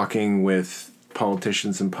talking with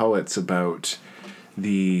politicians and poets about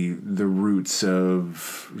the roots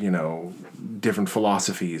of, different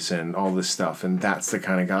philosophies and all this stuff. And that's the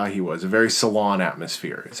kind of guy he was. A very salon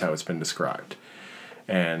atmosphere is how it's been described.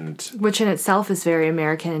 And which in itself is very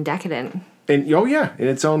American and decadent. And in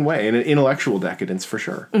its own way, and an intellectual decadence for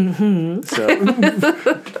sure. Mm-hmm. So,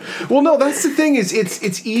 well, no, that's the thing, is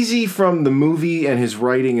it's easy from the movie and his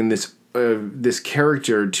writing and this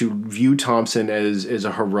character to view Thompson as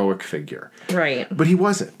a heroic figure, right? But he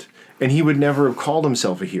wasn't, and he would never have called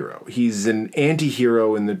himself a hero. He's an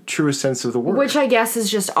anti-hero in the truest sense of the word. Which I guess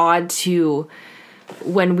is just odd to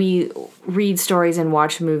when we read stories and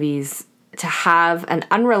watch movies, to have an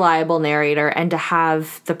unreliable narrator and to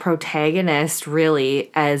have the protagonist really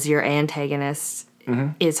as your antagonist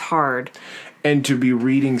is hard. And to be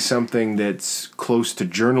reading something that's close to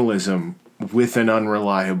journalism with an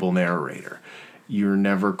unreliable narrator. You're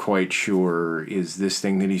never quite sure, is this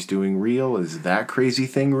thing that he's doing real? Is that crazy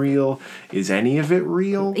thing real? Is any of it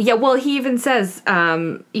real? Yeah, well, he even says,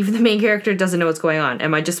 even the main character doesn't know what's going on.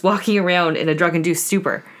 Am I just walking around in a drug-induced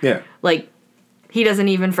stupor? Yeah. Like, he doesn't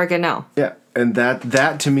even freaking know. Yeah, and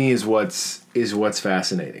that to me is what's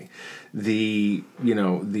fascinating. The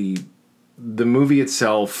movie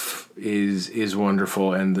itself is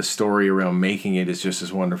wonderful, and the story around making it is just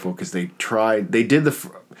as wonderful, because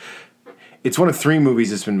it's one of 3 movies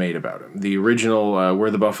that's been made about him. The original,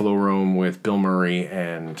 Where the Buffalo Roam, with Bill Murray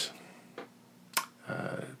and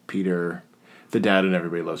Peter, the dad in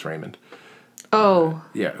Everybody Loves Raymond. Oh.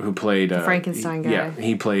 Yeah, who played... Frankenstein guy. Yeah,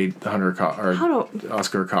 he played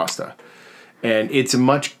Oscar Acosta. And it's a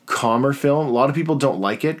much calmer film. A lot of people don't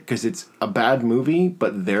like it because it's a bad movie,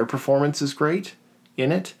 but their performance is great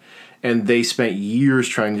in it. And they spent years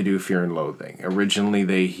trying to do Fear and Loathing. Originally,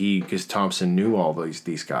 because Thompson knew all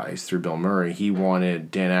these guys through Bill Murray, he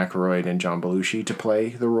wanted Dan Aykroyd and John Belushi to play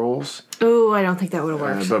the roles. Oh, I don't think that would have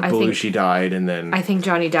worked. But Belushi died, and then... I think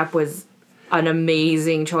Johnny Depp was an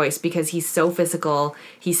amazing choice because he's so physical,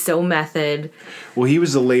 he's so method. Well, he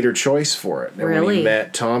was the later choice for it. And really? When he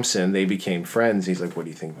met Thompson, they became friends. He's like, what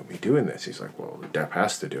do you think about me doing this? He's like, well, Depp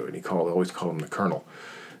has to do it. And he always called him the Colonel.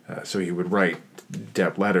 So he would write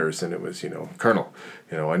Depp letters, and it was, Colonel,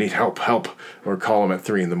 I need help, or call him at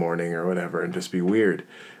 3 a.m. or whatever, and just be weird.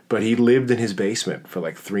 But he lived in his basement for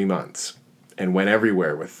like 3 months and went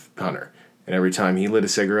everywhere with Hunter. And every time he lit a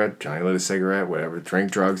cigarette, Johnny lit a cigarette, whatever,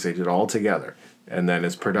 drank drugs, they did all together. And then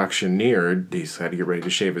as production neared, he had to get ready to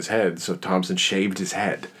shave his head, so Thompson shaved his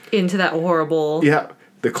head. Into that horrible... Yeah.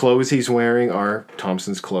 The clothes he's wearing are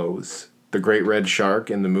Thompson's clothes. The Great Red Shark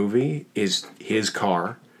in the movie is his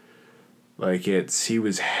car. Like, he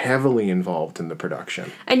was heavily involved in the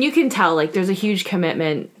production. And you can tell, there's a huge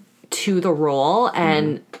commitment to the role,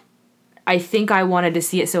 and... I think I wanted to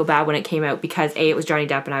see it so bad when it came out because A, it was Johnny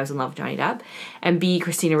Depp and I was in love with Johnny Depp, and B,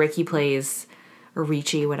 Christina Ricci plays, or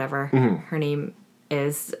Ricci, whatever her name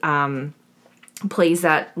is, plays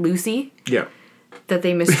that Lucy. Yeah. That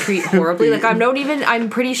they mistreat horribly. I'm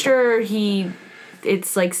pretty sure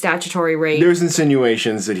it's like statutory rape. There's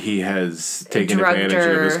insinuations that he has taken advantage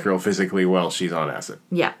of this girl physically while she's on acid.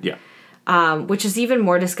 Yeah. Yeah. Which is even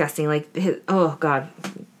more disgusting. Oh God.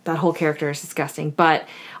 That whole character is disgusting. But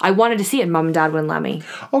I wanted to see it. Mom and Dad wouldn't let me.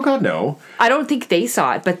 Oh, God, no. I don't think they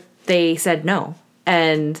saw it, but they said no.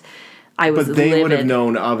 and I was But they would have livid.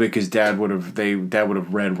 known of it because Dad would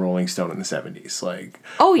have read Rolling Stone in the 70s. Like,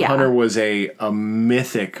 Oh, yeah. Hunter was a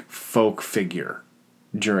mythic folk figure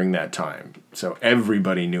during that time. So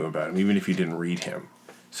everybody knew about him, even if you didn't read him.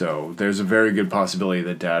 So there's a very good possibility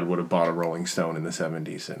that Dad would have bought a Rolling Stone in the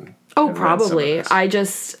 70s and Oh, and read some of probably. this. I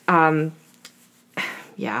just,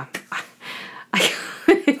 yeah.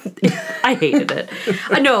 I hated it.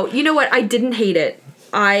 No, you know what? I didn't hate it.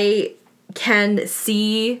 I can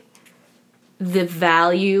see the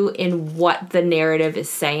value in what the narrative is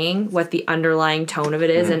saying, what the underlying tone of it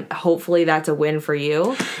is, and hopefully that's a win for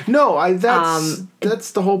you. No,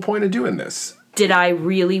 that's the whole point of doing this. Did I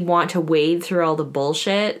really want to wade through all the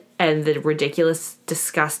bullshit and the ridiculous,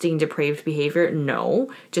 disgusting, depraved behavior? No.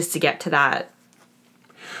 Just to get to that.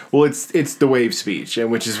 Well, it's the wave speech,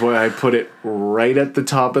 and which is why I put it right at the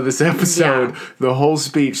top of this episode, Yeah. the whole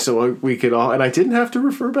speech, so we could all, and I didn't have to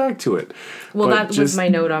refer back to it. Well, But that was just my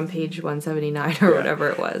note on page 179 or whatever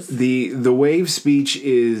it was. The wave speech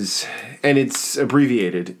is, and it's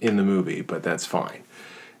abbreviated in the movie, but that's fine,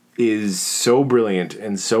 is so brilliant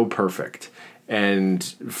and so perfect. And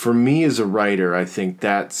for me as a writer, I think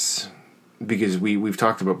that's because we've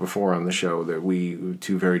talked about before on the show that we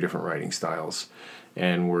two very different writing styles,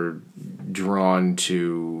 and we're drawn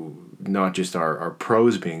to not just our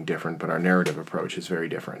prose being different, but our narrative approach is very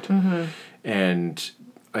different. And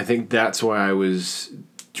I think that's why I was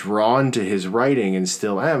drawn to his writing and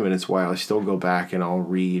still am, and it's why I still go back and I'll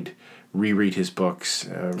reread his books,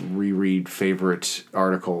 reread favorite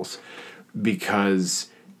articles, because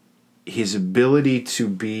his ability to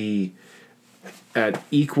be at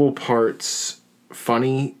equal parts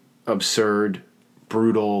funny, absurd,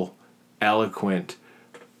 brutal, eloquent,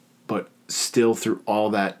 but still through all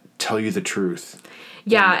that tell you the truth.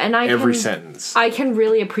 Yeah, and Every sentence. I can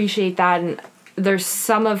really appreciate that, and there's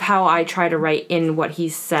some of how I try to write in what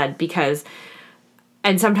he's said, because,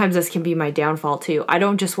 and sometimes this can be my downfall too, I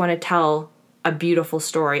don't just want to tell a beautiful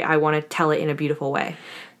story, I want to tell it in a beautiful way.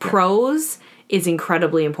 Prose is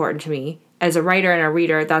incredibly important to me. As a writer and a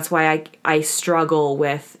reader, that's why I struggle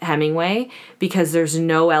with Hemingway, because there's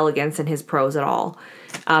no elegance in his prose at all.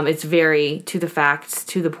 It's very to the facts,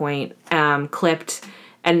 to the point, clipped,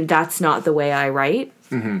 and that's not the way I write.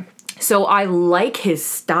 So I like his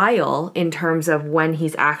style in terms of when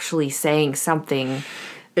he's actually saying something.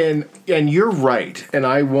 And you're right, and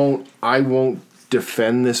I won't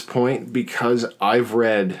defend this point because I've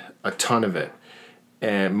read a ton of it,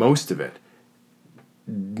 and most of it.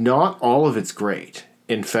 Not all of it's great.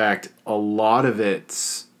 In fact, a lot of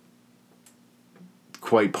it's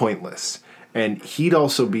quite pointless. And he'd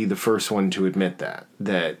also be the first one to admit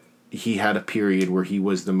that he had a period where he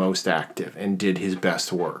was the most active and did his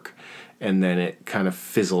best work. And then it kind of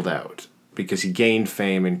fizzled out because he gained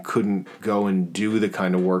fame and couldn't go and do the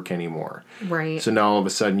kind of work anymore. Right. So now all of a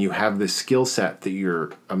sudden you have this skill set that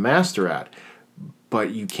you're a master at,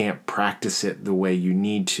 but you can't practice it the way you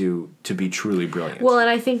need to be truly brilliant. Well, and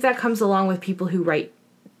I think that comes along with people who write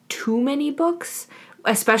too many books,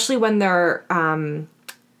 especially when they're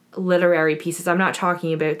literary pieces. I'm not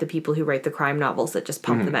talking about the people who write the crime novels that just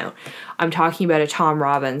pump them out. I'm talking about a Tom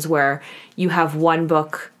Robbins where you have one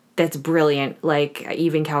book that's brilliant, like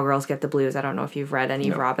Even Cowgirls Get the Blues. I don't know if you've read any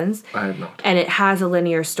of Robbins. I have not. And it has a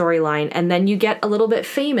linear storyline, and then you get a little bit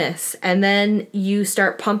famous, and then you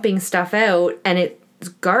start pumping stuff out, and it's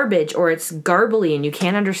garbage or it's garbly and you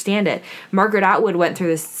can't understand it. Margaret Atwood went through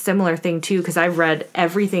this similar thing too, because I've read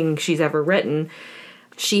everything she's ever written.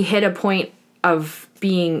 She hit a point of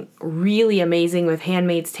being really amazing with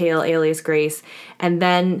Handmaid's Tale, Alias Grace, and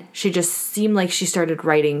then she just seemed like she started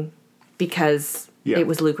writing because it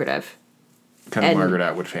was lucrative. Kind of Margaret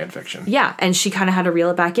Atwood fan fiction. Yeah, and she kind of had to reel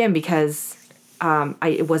it back in because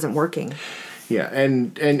it wasn't working. Yeah,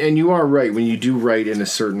 and you are right. When you do write in a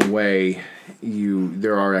certain way,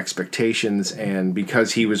 there are expectations, and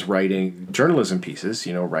because he was writing journalism pieces,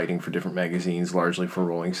 writing for different magazines, largely for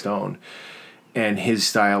Rolling Stone, and his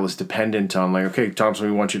style is dependent on, like, okay, Thompson,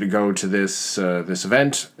 we want you to go to this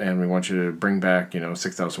event, and we want you to bring back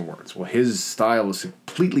 6,000 words. Well, his style is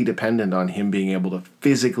completely dependent on him being able to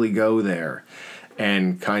physically go there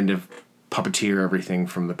and kind of puppeteer everything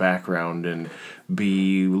from the background and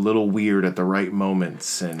be a little weird at the right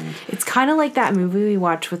moments. And it's kind of like that movie we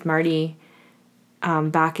watched with Marty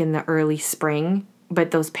back in the early spring,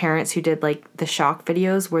 but those parents who did like the shock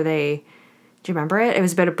videos where they, do you remember it? It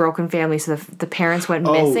was about a broken family, so the parents went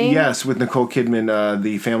missing. Oh, yes, with Nicole Kidman,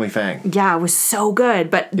 The Family Fang. Yeah, it was so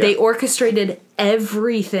good, but they orchestrated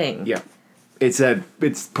everything. Yeah.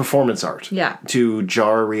 It's performance art. Yeah. To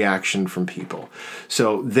jar reaction from people.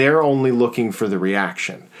 So they're only looking for the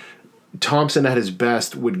reaction. Thompson at his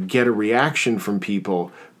best would get a reaction from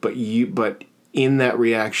people, but in that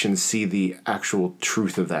reaction see the actual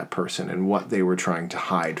truth of that person and what they were trying to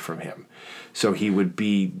hide from him. So he would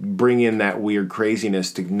bring in that weird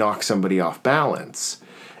craziness to knock somebody off balance,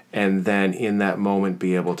 and then in that moment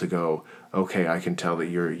be able to go, okay, I can tell that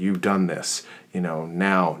you've done this.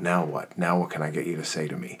 Now what? Now what can I get you to say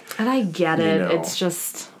to me? And I get it. It's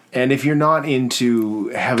just... And if you're not into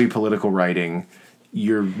heavy political writing,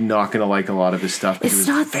 you're not going to like a lot of his stuff because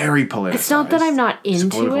it's very politicized. It's not that I'm not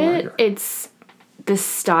into it. It's the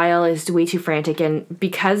style is way too frantic, and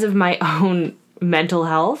because of my own mental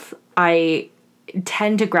health, I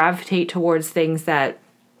tend to gravitate towards things that,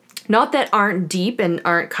 not that aren't deep and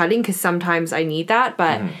aren't cutting, because sometimes I need that,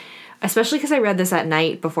 but especially because I read this at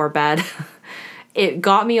night before bed, it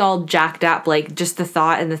got me all jacked up, like just the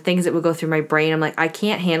thought and the things that would go through my brain. I'm like, I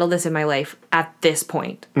can't handle this in my life at this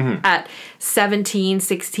point. At 17,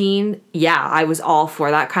 16, yeah, I was all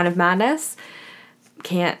for that kind of madness.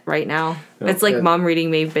 Can't right now. It's like Mom reading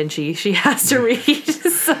Maeve Binchy. She has to read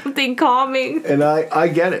something calming. And I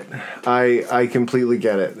get it. I completely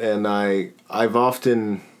get it. And I've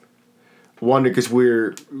often wondered, because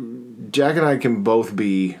Jack and I can both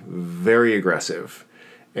be very aggressive,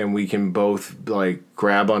 and we can both like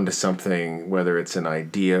grab onto something, whether it's an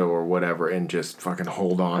idea or whatever, and just fucking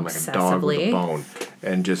hold on like a dog with a bone.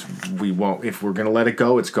 And just, we won't, if we're going to let it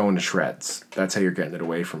go, it's going to shreds. That's how you're getting it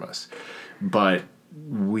away from us. But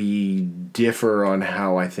we differ on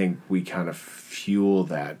how I think we kind of fuel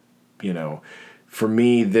that. For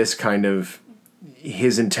me, this kind of,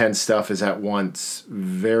 his intense stuff is at once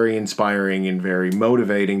very inspiring and very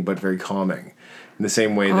motivating, but very calming. In the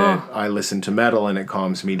same way that I listen to metal and it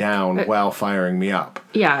calms me down while firing me up.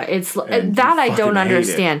 Yeah, it's that I don't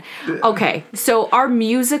understand. Okay, so our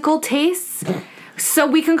musical tastes, so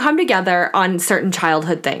we can come together on certain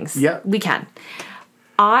childhood things. Yeah. We can.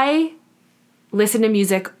 I listen to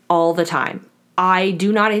music all the time. I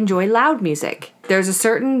do not enjoy loud music. There's a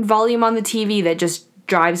certain volume on the TV that just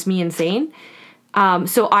drives me insane.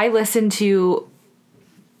 So I listen to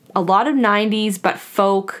a lot of 90s, but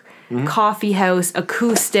folk, coffee house,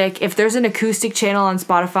 acoustic. If there's an acoustic channel on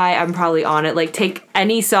Spotify, I'm probably on it. Like, take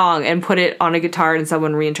any song and put it on a guitar and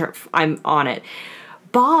someone reinterpret, I'm on it.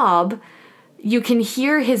 Bob, you can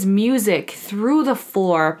hear his music through the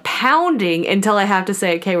floor pounding until I have to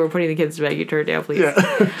say, okay, we're putting the kids to bed, you turn it down, please.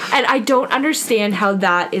 Yeah. And I don't understand how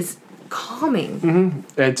that is calming.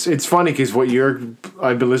 It's funny because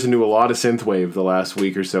I've been listening to a lot of synthwave the last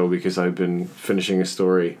week or so because I've been finishing a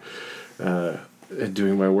story,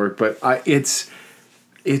 doing my work. But it's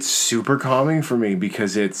super calming for me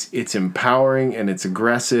because it's empowering and it's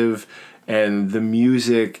aggressive, and the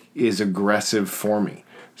music is aggressive for me.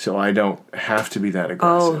 So I don't have to be that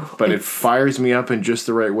aggressive. But it fires me up in just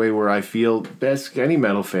the right way where I feel, best any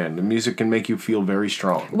metal fan, the music can make you feel very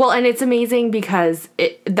strong. Well, and it's amazing because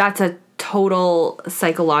that's a total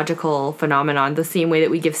psychological phenomenon, the same way that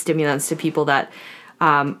we give stimulants to people that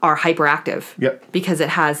are hyperactive. Yep. Because it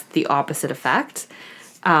has the opposite effect.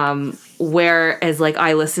 Whereas, like,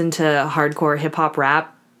 I listen to hardcore hip-hop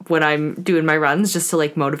rap when I'm doing my runs just to,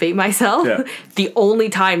 like, motivate myself. Yeah. The only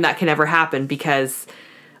time that can ever happen because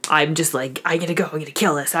I'm just like, I gotta go, I gotta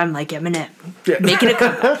kill this. I'm like Eminem, making a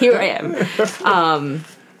comeback. Here I am.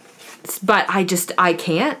 But I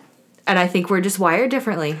can't. And I think we're just wired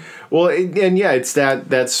differently. Well, it's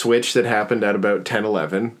that switch that happened at about 10,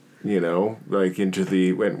 11, like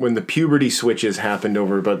into when the puberty switches happened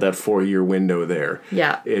over about that 4-year window there.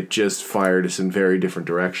 Yeah. It just fired us in very different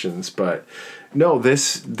directions. But no,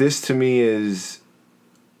 this to me is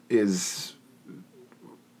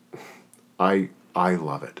I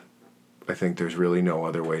love it. I think there's really no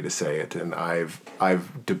other way to say it. And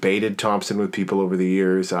I've debated Thompson with people over the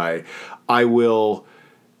years. I will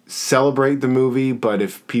celebrate the movie, but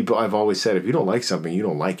I've always said, if you don't like something, you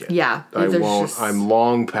don't like it. Yeah. I won't. I'm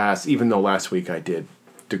long past, even though last week I did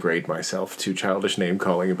degrade myself to childish name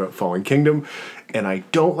calling about Fallen Kingdom, and I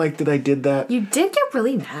don't like that I did that. You did get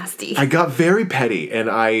really nasty. I got very petty, and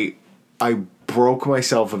I broke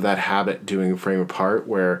myself of that habit doing Frame Apart,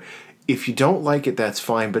 where if you don't like it, that's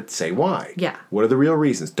fine, but say why. Yeah. What are the real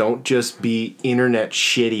reasons? Don't just be internet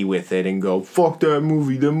shitty with it and go, fuck that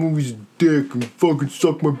movie. That movie's dick and fucking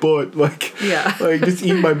suck my butt. Like, yeah. Like, just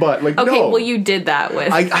eat my butt. Like, okay, no. Well, you did that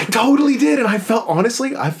with... I totally did, and I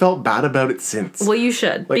felt bad about it since. Well, you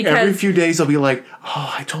should. Like, because every few days I'll be like,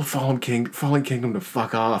 oh, I told Fallen Kingdom to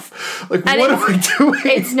fuck off. Like, what am I doing?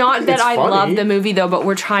 It's not that I love the movie, though, but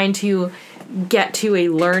we're trying to get to a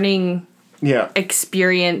learning...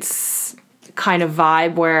 experience kind of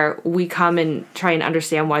vibe where we come and try and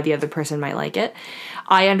understand why the other person might like it.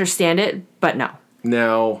 I understand it, but no.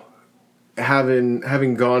 Now,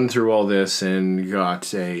 having gone through all this and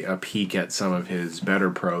got a peek at some of his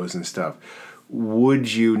better prose and stuff,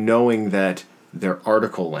 would you, knowing that they're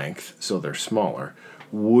article length, so they're smaller,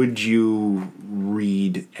 would you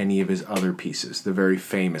read any of his other pieces, the very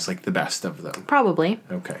famous, like the best of them? Probably.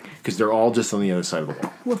 Okay. Because they're all just on the other side of the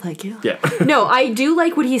wall. Well, thank you. Yeah. No, I do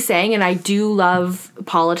like what he's saying, and I do love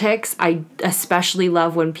politics. I especially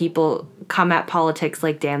love when people come at politics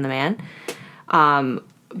like Dan the Man.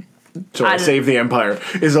 So Save the Empire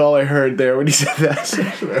is all I heard there when you said that.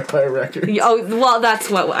 Save the Empire Records. Oh, well, that's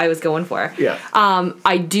what I was going for. Yeah.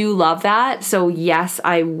 I do love that. So, yes,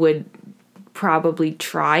 I would probably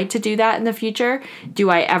try to do that in the future. Do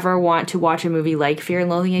I ever want to watch a movie like Fear and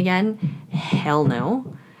Loathing again? Hell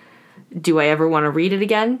no. Do I ever want to read it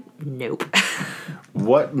again? Nope.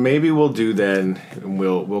 What maybe we'll do then, and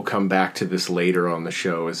we'll come back to this later on the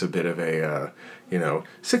show as a bit of a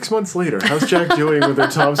 6 months later, how's Jack doing with her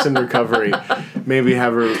Thompson recovery? Maybe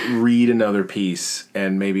have her read another piece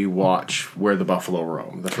and maybe watch Where the Buffalo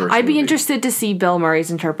Roam, the first I'd be movie. interested to see Bill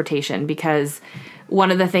Murray's interpretation, because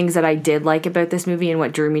one of the things that I did like about this movie and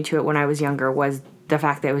what drew me to it when I was younger was the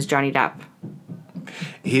fact that it was Johnny Depp.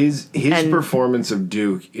 His performance of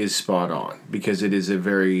Duke is spot on, because it is a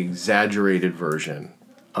very exaggerated version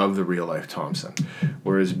of the real life Thompson,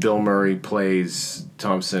 whereas Bill Murray plays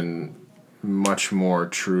Thompson much more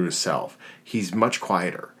true to self. He's much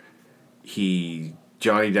quieter.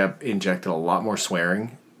 Johnny Depp injected a lot more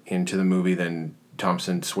swearing into the movie than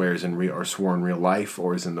Thompson swears or swore in real life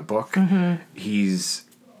or is in the book.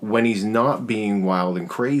 Mm-hmm. When he's not being wild and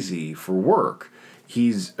crazy for work,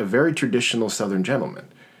 he's a very traditional Southern gentleman.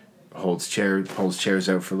 Holds chairs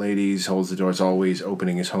out for ladies, holds the doors, always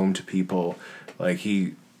opening his home to people.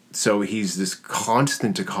 So he's this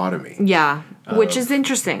constant dichotomy. Yeah, which is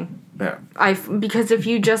interesting. Yeah. Because if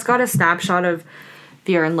you just got a snapshot of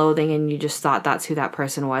Fear and Loathing and you just thought that's who that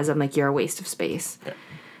person was, I'm like, you're a waste of space. Yeah.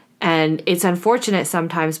 And it's unfortunate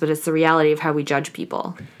sometimes, but it's the reality of how we judge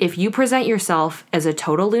people. If you present yourself as a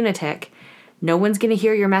total lunatic, no one's going to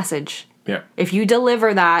hear your message. Yeah. If you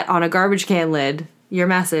deliver that on a garbage can lid, your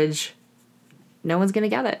message, no one's going to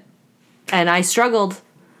get it. And I struggled.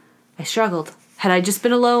 Had I just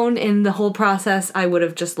been alone in the whole process, I would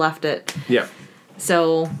have just left it. Yeah.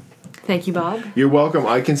 So, thank you, Bob. You're welcome.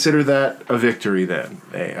 I consider that a victory then.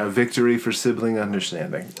 A victory for sibling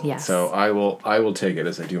understanding. Yes. So I will take it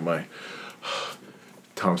as I do my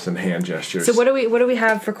Thompson hand gestures. So what do we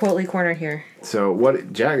have for Coatley Corner here? So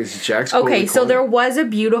Jack's Okay, Coatley so Corner. there was a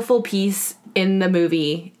beautiful piece in the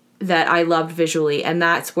movie that I loved visually, and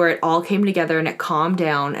that's where it all came together and it calmed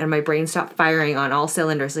down and my brain stopped firing on all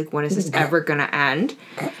cylinders, like, when is this ever gonna end?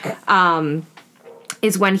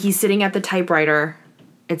 Is when he's sitting at the typewriter.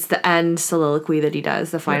 It's the end soliloquy that he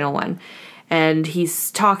does, the final one. And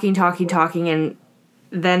he's talking, and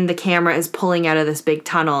then the camera is pulling out of this big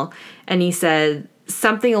tunnel, and he said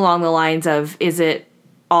something along the lines of, is it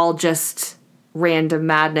all just random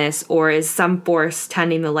madness, or is some force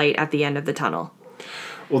tending the light at the end of the tunnel?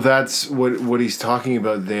 Well, that's what he's talking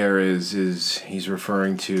about there is he's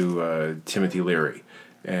referring to Timothy Leary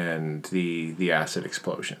and the acid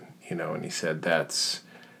explosion, and he said that's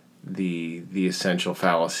the essential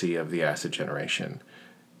fallacy of the acid generation,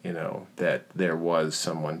 that there was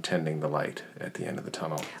someone tending the light at the end of the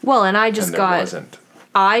tunnel. Well, and I just got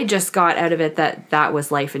out of it that was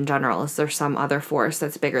life in general. Is there some other force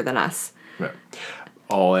that's bigger than us? Yeah.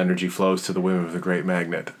 All energy flows to the whim of the great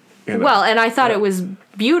magnet. Well, and I thought it was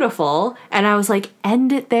beautiful, and I was like,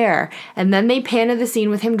 end it there. And then they pan to the scene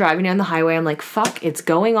with him driving down the highway. I'm like, fuck, it's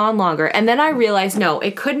going on longer. And then I realized, no,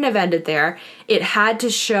 it couldn't have ended there. It had to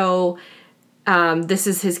show, this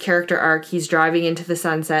is his character arc. He's driving into the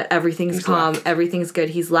sunset. Everything's calm. Left. Everything's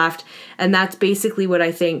good. He's left. And that's basically what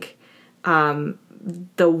I think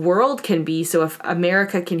the world can be. So if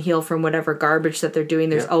America can heal from whatever garbage that they're doing,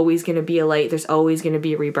 there's always going to be a light. There's always going to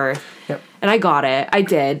be a rebirth. Yep. And I got it. I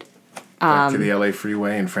did. Back to the LA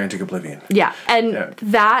freeway and frantic oblivion. Yeah, and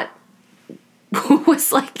that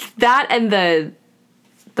was like that, and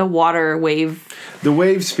the water wave. The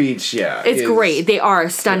wave speech, it's great. They are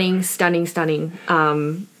stunning.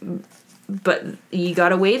 But you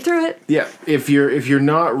gotta wade through it. Yeah, if you're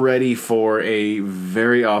not ready for a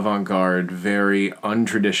very avant-garde, very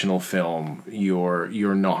untraditional film,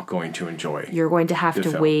 you're not going to enjoy. You're going to have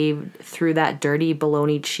to wade through that dirty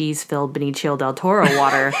bologna cheese-filled Benicio del Toro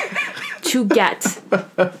water to get to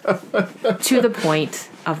the point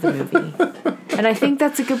of the movie. And I think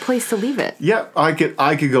that's a good place to leave it. Yeah, I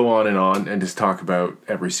could go on and just talk about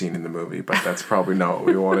every scene in the movie, but that's probably not what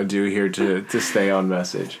we want to do here to stay on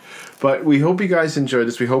message. But we hope you guys enjoyed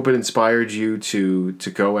this. We hope it inspired you to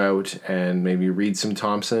go out and maybe read some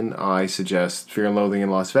Thompson. I suggest Fear and Loathing in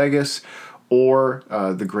Las Vegas or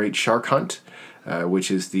The Great Shark Hunt, which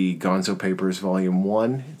is the Gonzo Papers Volume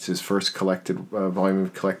 1. It's his first collected volume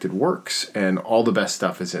of collected works, and all the best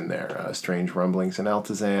stuff is in there. Strange Rumblings in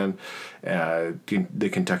Altazan, The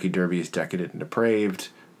Kentucky Derby is Decadent and Depraved.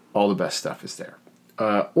 All the best stuff is there.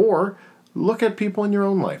 Or look at people in your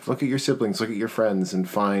own life. Look at your siblings, look at your friends, and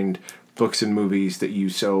find books and movies that you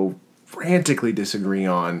so frantically disagree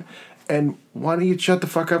on. And why don't you shut the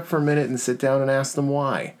fuck up for a minute and sit down and ask them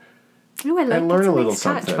why? Ooh, I like and learn that's a little nice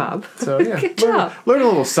something. touch, Bob. So yeah, Good job. learn a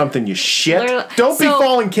little something, you shit. Don't be so-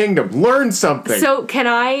 Fallen Kingdom. Learn something. So can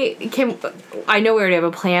I know we already have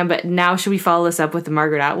a plan, but now should we follow this up with the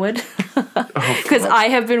Margaret Atwood? Because I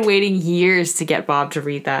have been waiting years to get Bob to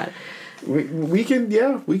read that. we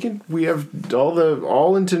can. We have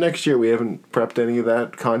all into next year. We haven't prepped any of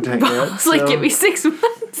that content yet. It's like, give me 6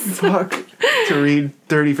 months. Fuck to read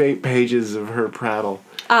 38 pages of her prattle.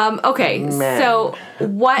 Okay, Man. so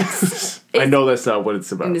what? I know that's not what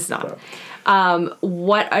it's about. It's not. So.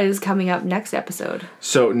 What is coming up next episode?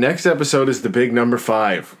 So next episode is the big number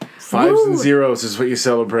 5. 5s and Woo! zeros is what you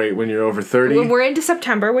celebrate when you're over 30. When we're into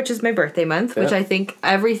September, which is my birthday month, which Yeah. I think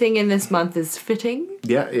everything in this month is fitting.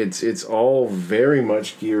 Yeah, it's all very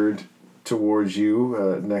much geared towards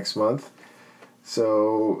you next month.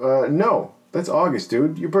 So, no, that's August,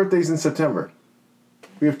 dude. Your birthday's in September.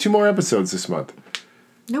 We have 2 more episodes this month.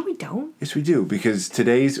 No, we don't. Yes, we do, because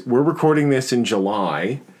we're recording this in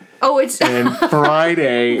July, Oh, it's and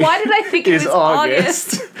Friday Why did I think it is was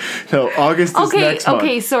August. No, August is next month.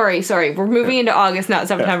 Okay, sorry. We're moving into August, not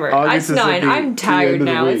September. August It's is 9. at I'm the end tired of the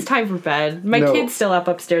now. week. It's time for bed. My No. kid's still up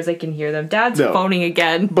upstairs. I can hear them. Dad's No. phoning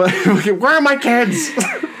again. But where are my kids?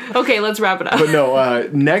 Okay, let's wrap it up. But no,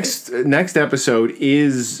 next episode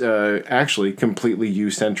is actually completely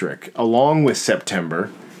you-centric, along with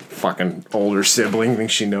September. Fucking older sibling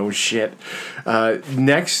thinks she knows shit.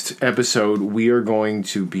 Next episode, we are going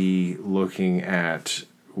to be looking at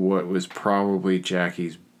what was probably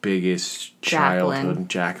Jackie's biggest childhood.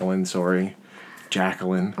 Jacqueline, sorry.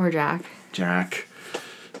 Jacqueline. Or Jack. Jack.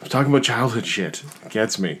 I'm talking about childhood shit.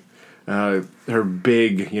 Gets me. Her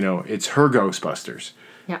big, it's her Ghostbusters.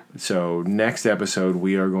 Yeah. So next episode,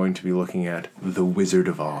 we are going to be looking at The Wizard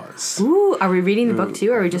of Oz. Ooh, are we reading the book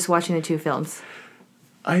too, or are we just watching the 2 films?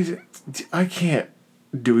 I can't.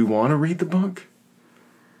 Do we want to read the book?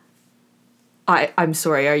 I'm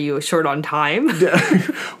sorry, are you short on time?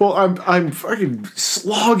 Well, I'm fucking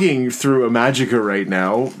slogging through Imagica right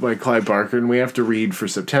now by Clive Barker, and we have to read for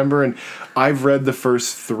September, and I've read the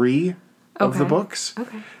first 3 of the Okay. books.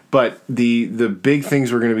 Okay. But the big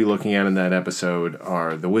things we're going to be looking at in that episode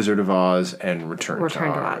are The Wizard of Oz and Return to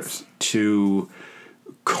Oz. 2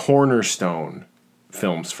 cornerstone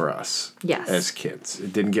films for us Yes. as kids.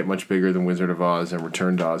 It didn't get much bigger than Wizard of Oz, and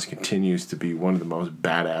Return to Oz continues to be one of the most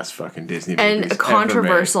badass fucking Disney movies And a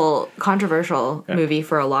controversial movie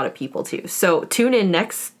for a lot of people too. So tune in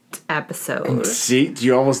next episode. ever made. See,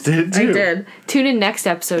 you almost did it too. I did. Tune in next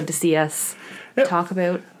episode to see us talk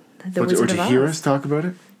about the Or Wizard to of Oz. hear us talk about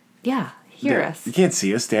it. Yeah, hear Yeah. us. You can't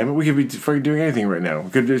see us, damn it. We could be fucking doing anything right now.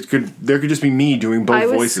 There could just be me doing both I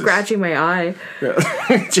was voices. scratching my eye.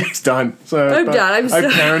 Jake's done. So I'm done.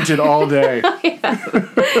 I've parented all day.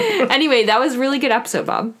 Anyway, that was a really good episode,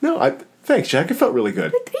 Bob. No, thanks, Jack. It felt really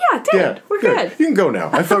good. Yeah, it did. We're good. You can go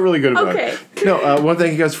now. I felt really good about Okay. it. No, I want to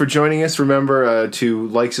thank you guys for joining us. Remember to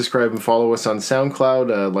like, subscribe, and follow us on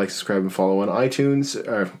SoundCloud. Like, subscribe, and follow on iTunes.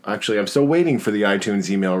 Actually, I'm still waiting for the iTunes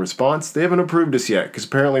email response. They haven't approved us yet because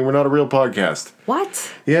apparently we're not a real podcast.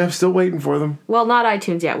 What? Yeah, I'm still waiting for them. Well, not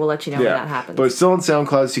iTunes yet. We'll let you know when that happens. But it's still on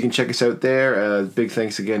SoundCloud, so you can check us out there. Big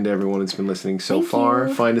thanks again to everyone that's been listening so Thank far.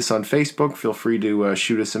 you. Find us on Facebook. Feel free to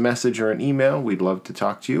shoot us a message or an email. We'd love to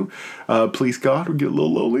talk to you. Please God, we get a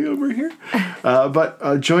little lonely over here.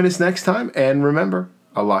 But join us next time, and remember,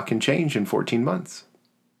 a lot can change in 14 months.